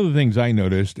 Okay, one of the things I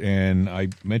noticed, and I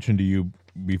mentioned to you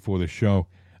before the show,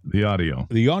 The audio.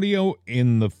 the audio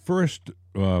in the first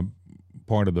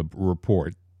part of the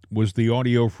report was the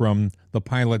audio from the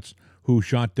pilots who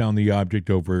shot down the object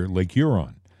over Lake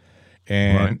Huron.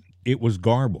 And it was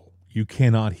garbled. You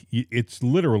cannot, it's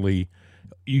literally,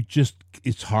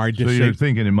 it's hard to So say. you're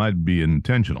thinking it might be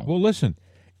intentional. Well, listen,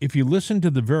 if you listen to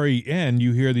the very end,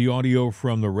 you hear the audio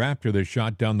from the Raptor that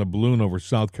shot down the balloon over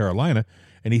South Carolina,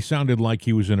 and he sounded like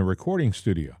he was in a recording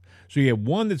studio. So you have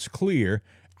one that's clear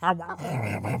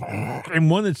and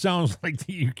one that sounds like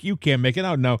you can't make it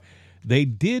out. Now, they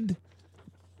did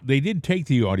take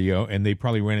the audio, and they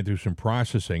probably ran it through some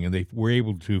processing, and they were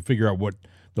able to figure out what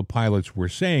the pilots were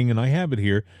saying, and I have it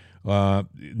here.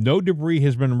 No debris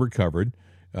has been recovered.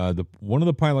 One of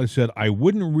the pilots said, "I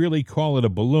wouldn't really call it a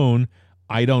balloon.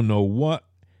 I don't know what.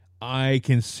 I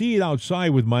can see it outside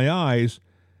with my eyes.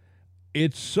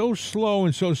 It's so slow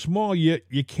and so small, you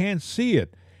can't see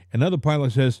it." Another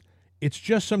pilot says, "It's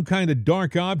just some kind of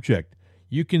dark object.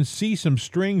 You can see some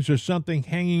strings or something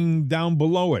hanging down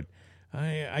below it.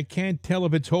 I can't tell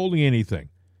if it's holding anything."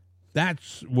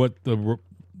 That's what the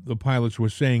pilots were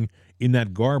saying in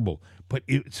that garble. But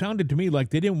it sounded to me like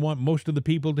they didn't want most of the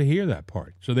people to hear that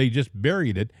part, so they just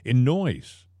buried it in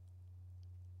noise.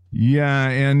 Yeah,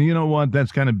 and you know what?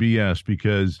 That's kind of BS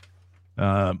because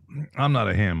I'm not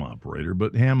a ham operator,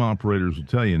 but ham operators will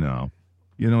tell you now.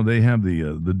 They have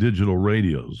the digital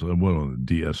radios, the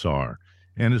DSR,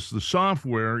 and it's the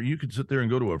software. You could sit there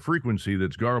and go to a frequency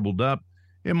that's garbled up.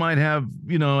 It might have,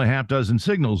 a half dozen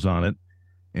signals on it,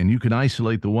 and you can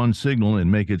isolate the one signal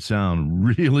and make it sound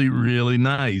really, really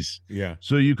nice. Yeah.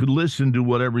 So you could listen to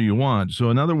whatever you want.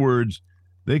 So in other words,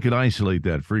 they could isolate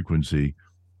that frequency,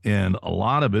 and a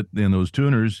lot of it in those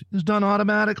tuners is done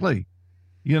automatically.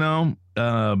 So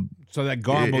that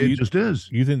garble, it just is.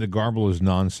 You think the garble is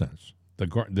nonsense?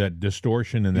 That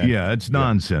distortion and that. Yeah, it's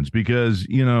nonsense because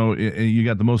you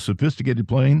got the most sophisticated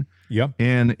plane. Yep.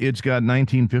 And it's got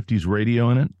 1950s radio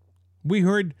in it. We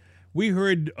heard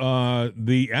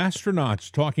the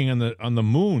astronauts talking on the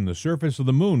moon, the surface of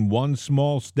the moon. One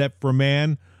small step for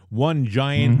man, one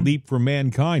giant leap for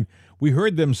mankind. We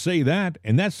heard them say that,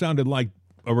 and that sounded like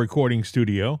a recording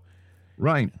studio.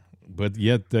 Right. But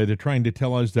yet they're trying to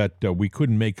tell us that we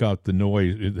couldn't make out the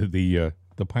noise,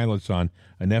 the pilots on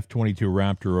an F-22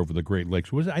 Raptor over the Great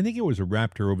Lakes. I think it was a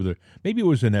Raptor maybe it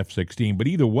was an F-16, but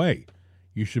either way,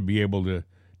 you should be able to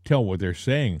tell what they're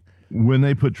saying. When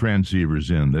they put transceivers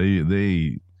in,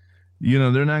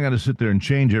 they're not going to sit there and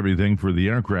change everything for the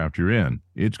aircraft you're in.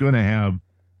 It's going to have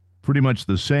pretty much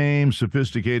the same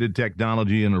sophisticated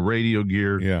technology and a radio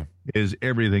gear as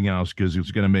everything else because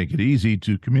it's going to make it easy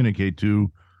to communicate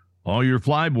to all your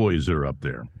flyboys that are up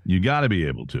there. You got to be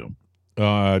able to.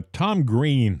 Tom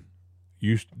Green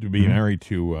used to be married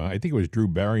to, I think it was Drew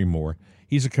Barrymore.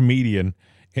 He's a comedian,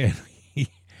 and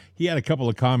he had a couple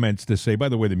of comments to say. By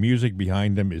the way, the music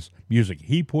behind him is music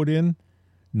he put in,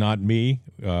 not me.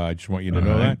 I just want you to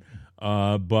know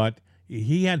that. But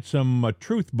he had some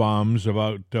truth bombs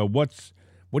about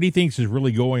what he thinks is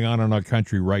really going on in our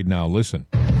country right now. Listen.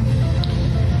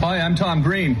 Hi, I'm Tom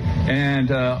Green, and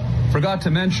forgot to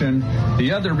mention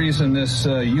the other reason this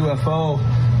UFO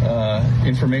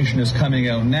information is coming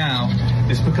out now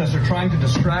is because they're trying to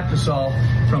distract us all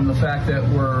from the fact that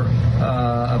we're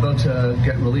about to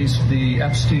get released the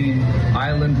Epstein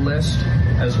Island list,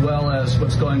 as well as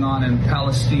what's going on in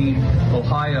Palestine,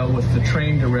 Ohio, with the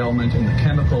train derailment and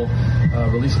the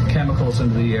release of chemicals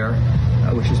into the air,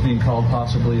 which is being called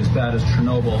possibly as bad as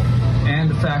Chernobyl, and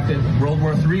the fact that World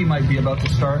War III might be about to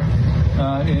start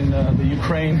in the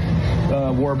Ukraine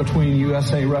war between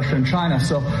USA, Russia, and China.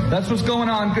 So that's what's going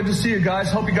on. Good to see you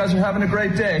guys. Hope you guys are having a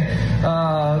great day.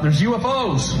 There's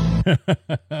UFOs.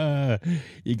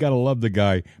 You got to love the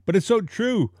guy. But it's so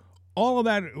true. All of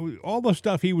that, all the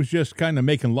stuff he was just kind of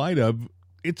making light of,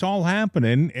 it's all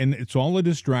happening, and it's all a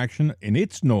distraction, and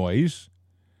it's noise.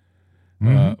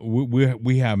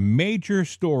 We have major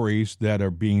stories that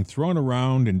are being thrown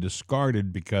around and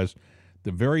discarded because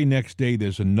the very next day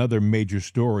there's another major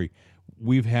story.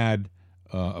 We've had,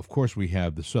 of course, we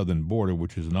have the southern border,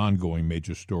 which is an ongoing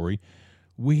major story.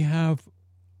 We have,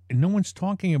 and no one's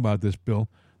talking about this, Bill,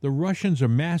 the Russians are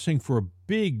massing for a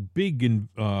big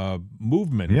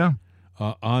movement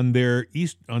on their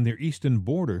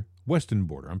western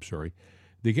border. I'm sorry.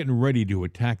 They're getting ready to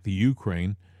attack the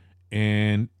Ukraine,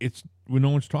 and no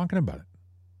one's talking about it.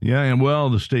 Yeah, and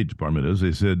the State Department is.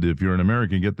 They said if you're an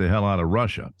American, get the hell out of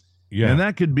Russia. Yeah, and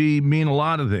that could mean a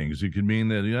lot of things. It could mean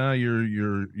that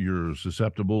you're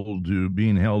susceptible to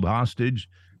being held hostage.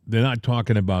 They're not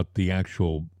talking about the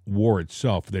actual war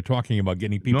itself. They're talking about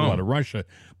getting people out of Russia,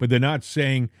 but they're not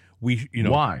saying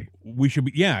why we should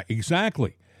be. Yeah,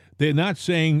 exactly. They're not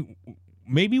saying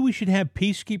maybe we should have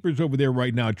peacekeepers over there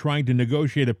right now trying to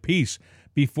negotiate a peace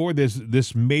before there's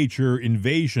this major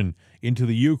invasion into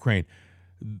the Ukraine.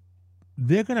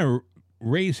 They're going to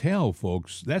raise hell,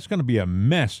 folks. That's going to be a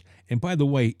mess. And by the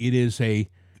way, it is a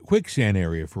quicksand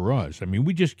area for us. I mean,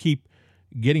 we just keep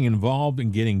getting involved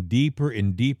and getting deeper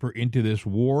and deeper into this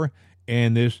war,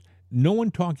 and there's no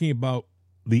one talking about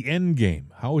the end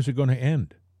game. How is it going to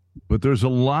end? But there's a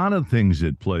lot of things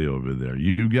at play over there.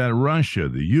 You got Russia,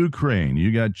 the Ukraine,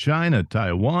 you got China,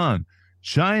 Taiwan,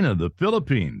 China, the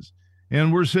Philippines.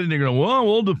 And we're sitting there going, well,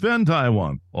 we'll defend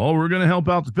Taiwan. Oh, we're going to help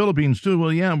out the Philippines too.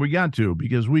 Well, yeah, we got to,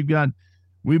 because we've got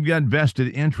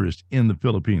vested interest in the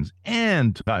Philippines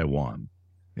and Taiwan.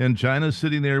 And China's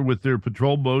sitting there with their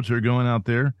patrol boats are going out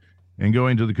there and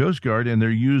going to the Coast Guard, and they're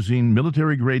using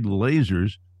military-grade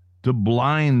lasers to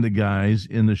blind the guys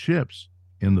in the ships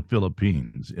in the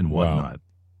Philippines and whatnot.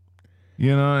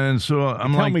 Wow. And so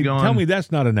I'm tell me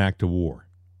that's not an act of war.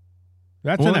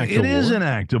 That's an act of war. It is an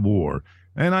act of war.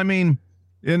 And I mean,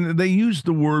 and they used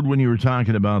the word when you were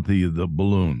talking about the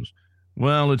balloons.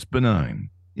 Well, it's benign.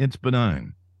 It's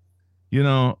benign.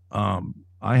 I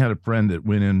had a friend that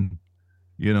went in,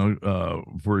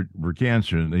 for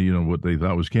cancer, what they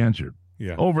thought was cancer.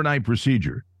 Yeah. Overnight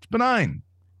procedure. It's benign.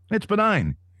 It's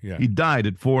benign. Yeah. He died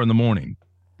at 4 a.m.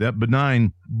 That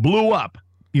benign blew up,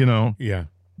 Yeah.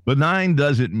 Benign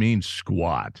doesn't mean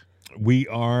squat. We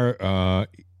are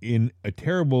in a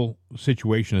terrible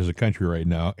situation as a country right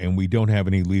now, and we don't have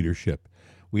any leadership.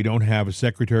 We don't have a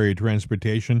Secretary of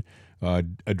Transportation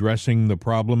addressing the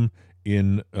problem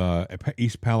in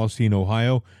East Palestine,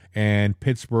 Ohio, and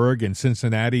Pittsburgh and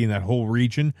Cincinnati and that whole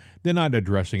region. They're not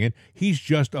addressing it. He's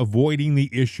just avoiding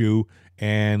the issue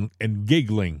and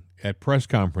giggling at press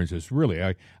conferences. Really,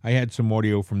 I had some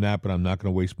audio from that, but I'm not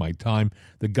going to waste my time.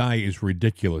 The guy is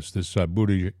ridiculous, this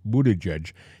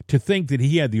Buttigieg. To think that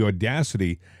he had the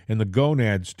audacity and the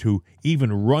gonads to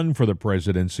even run for the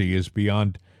presidency is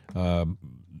beyond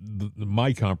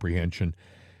my comprehension.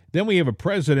 Then we have a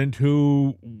president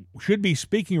who should be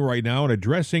speaking right now and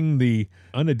addressing the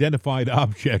unidentified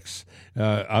objects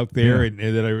out there and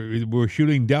that we're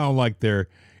shooting down like they're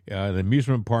an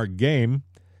amusement park game,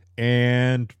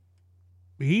 and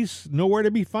he's nowhere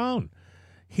to be found.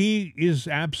 He is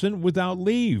absent without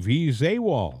leave. He's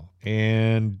AWOL.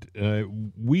 And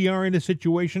we are in a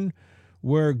situation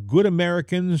where good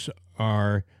Americans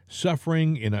are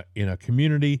suffering in a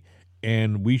community,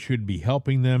 and we should be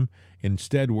helping them.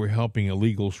 Instead, we're helping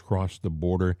illegals cross the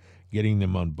border, getting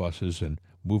them on buses and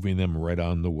moving them right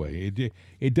on the way.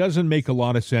 It doesn't make a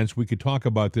lot of sense. We could talk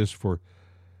about this for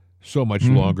so much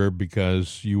longer,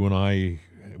 because you and I,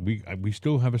 we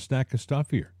still have a stack of stuff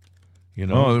here.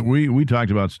 Oh, we talked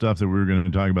about stuff that we were going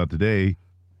to talk about today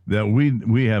that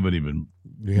we haven't even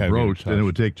broached, and it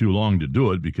would take too long to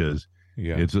do it, because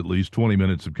it's at least 20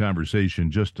 minutes of conversation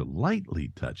just to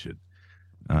lightly touch it.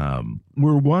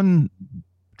 We're one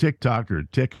TikTok or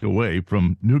tick away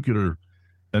from nuclear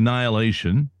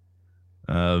annihilation.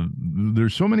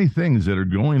 There's so many things that are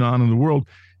going on in the world.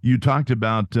 You talked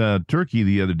about Turkey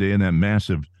the other day, and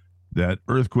that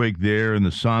earthquake there, and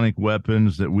the sonic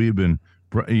weapons that we've been,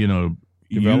 using,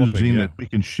 that we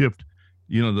can shift,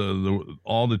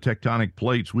 all the tectonic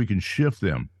plates, we can shift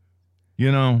them.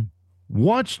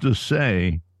 What's to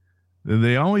say that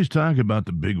they always talk about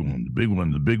the big one.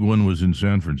 The big one was in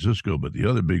San Francisco, but the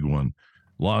other big one,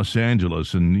 Los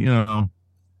Angeles, and and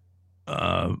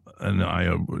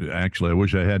I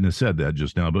wish I hadn't said that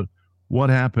just now. But what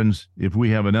happens if we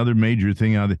have another major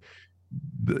thing out there?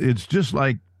 It's just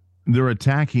like they're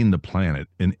attacking the planet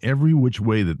in every which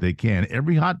way that they can.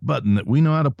 Every hot button that we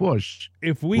know how to push.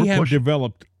 If we have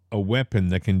developed a weapon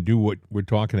that can do what we're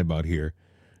talking about here,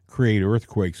 create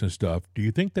earthquakes and stuff, do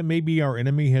you think that maybe our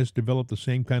enemy has developed the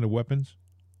same kind of weapons?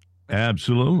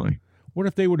 Absolutely. What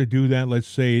if they were to do that, let's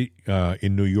say,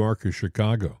 in New York or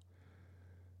Chicago?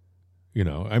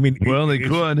 Well, they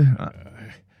could.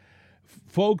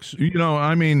 Folks.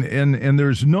 And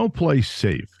there's no place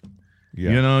safe.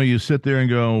 Yeah. You sit there and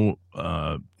go,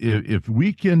 if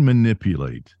we can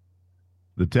manipulate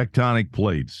the tectonic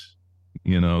plates,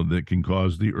 that can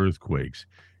cause the earthquakes,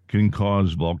 can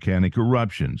cause volcanic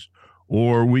eruptions,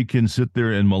 or we can sit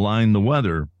there and malign the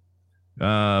weather,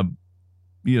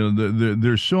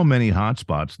 there's so many hot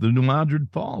spots. The New Madrid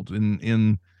Fault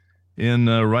in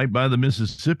right by the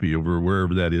Mississippi, over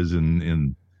wherever that is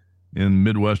in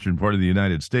midwestern part of the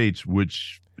United States,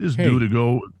 which is due to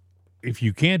go. If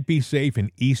you can't be safe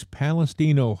in East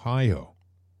Palestine, Ohio,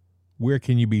 where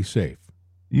can you be safe?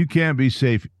 You can't be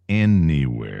safe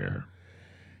anywhere.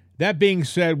 That being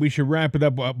said, we should wrap it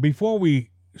up. Before we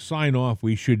sign off,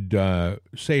 we should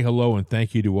say hello and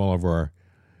thank you to all of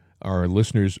our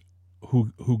listeners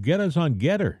who get us on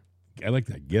Getter. I like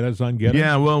that. Get us on Getter.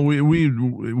 Yeah, well, we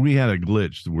had a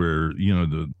glitch where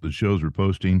the shows were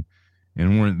posting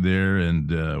and weren't there,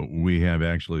 and we have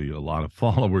actually a lot of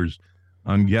followers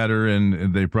on Getter,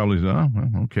 and they probably said, "Oh,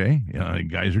 well, okay,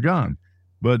 guys are gone."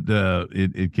 But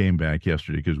it came back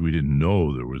yesterday because we didn't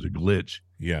know there was a glitch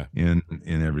in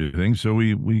everything. So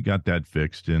we got that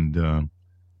fixed. And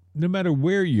no matter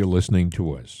where you're listening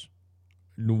to us,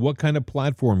 what kind of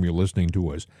platform you're listening to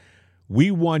us,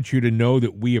 we want you to know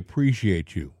that we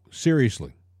appreciate you.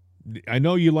 Seriously. I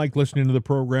know you like listening to the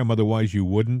program, otherwise you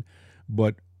wouldn't.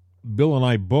 But Bill and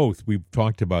I both, we've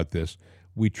talked about this.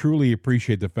 We truly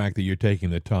appreciate the fact that you're taking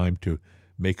the time to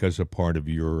make us a part of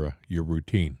your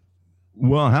routine.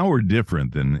 Well, how we're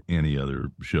different than any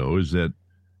other show is that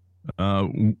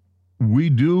we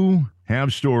do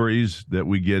have stories that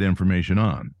we get information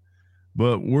on,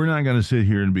 but we're not going to sit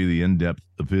here and be the in-depth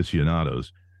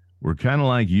aficionados. We're kind of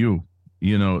like you.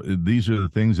 You know, these are the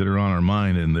things that are on our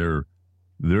mind, and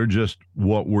they're just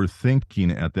what we're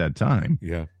thinking at that time.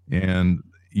 Yeah. And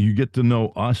you get to know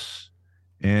us,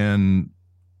 and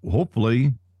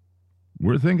hopefully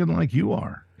we're thinking like you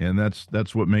are. And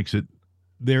that's what makes it.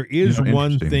 There is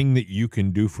one thing that you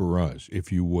can do for us,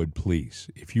 if you would, please.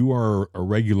 If you are a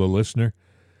regular listener,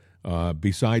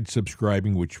 besides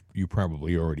subscribing, which you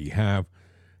probably already have,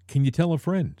 can you tell a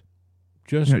friend?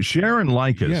 Just share and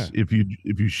like us. Yeah. If you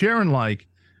share and like,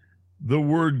 the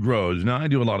word grows. Now, I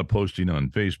do a lot of posting on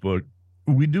Facebook.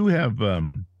 We do have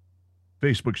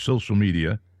Facebook social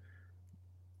media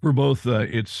for both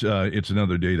it's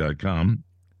anotherday.com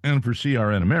and for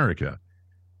CRN America.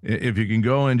 If you can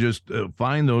go and just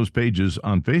find those pages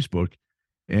on Facebook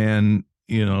and,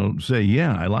 say,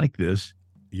 yeah, I like this,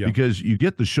 because you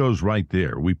get the shows right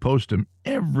there. We post them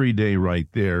every day right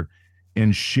there,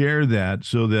 and share that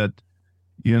so that,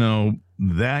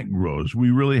 that grows. We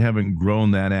really haven't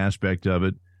grown that aspect of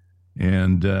it.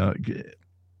 And,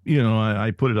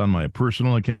 I put it on my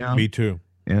personal account. Me too.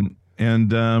 And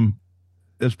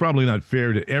that's probably not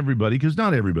fair to everybody because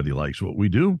not everybody likes what we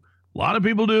do. A lot of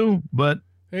people do, but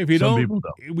if you some don't, people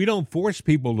don't. We don't force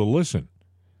people to listen.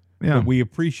 Yeah. But we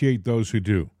appreciate those who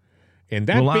do. And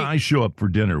that I show up for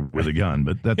dinner with a gun,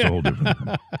 but that's a whole different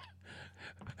thing.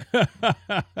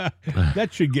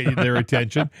 That should get their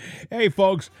attention. Hey,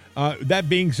 folks, that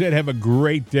being said, have a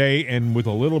great day. And with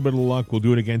a little bit of luck, we'll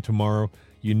do it again tomorrow.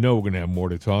 We're going to have more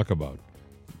to talk about.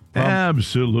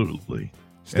 Absolutely.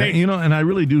 And I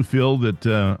really do feel that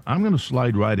I'm going to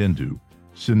slide right into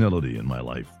senility in my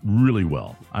life really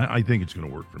well. I think it's going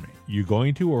to work for me. You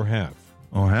going to or have?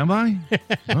 Oh, have I?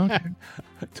 Okay.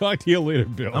 Talk to you later,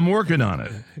 Bill. I'm working on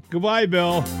it. Goodbye,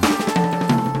 Bill.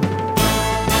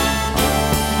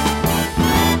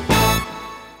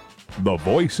 The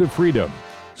voice of freedom,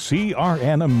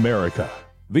 CRN America.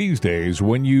 These days,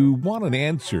 when you want an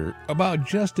answer about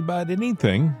just about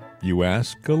anything, you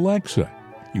ask Alexa.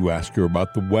 You ask her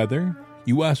about the weather.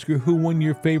 You ask her who won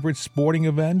your favorite sporting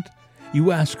event.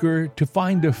 You ask her to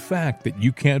find a fact that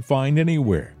you can't find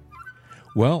anywhere.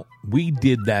 Well, we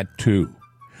did that too.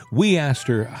 We asked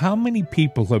her how many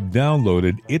people have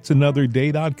downloaded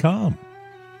it'sanotherday.com.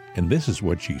 And this is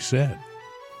what she said.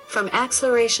 From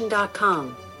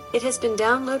acceleration.com. It has been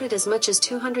downloaded as much as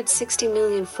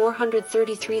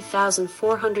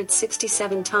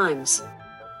 260,433,467 times.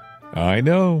 I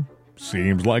know.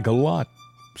 Seems like a lot.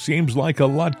 Seems like a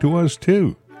lot to us,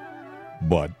 too.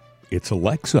 But it's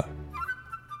Alexa.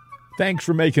 Thanks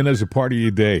for making us a part of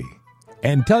your day.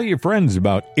 And tell your friends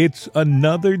about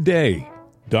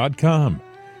it'sanotherday.com.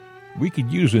 We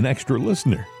could use an extra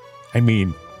listener. I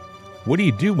mean, what do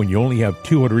you do when you only have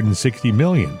 260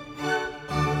 million?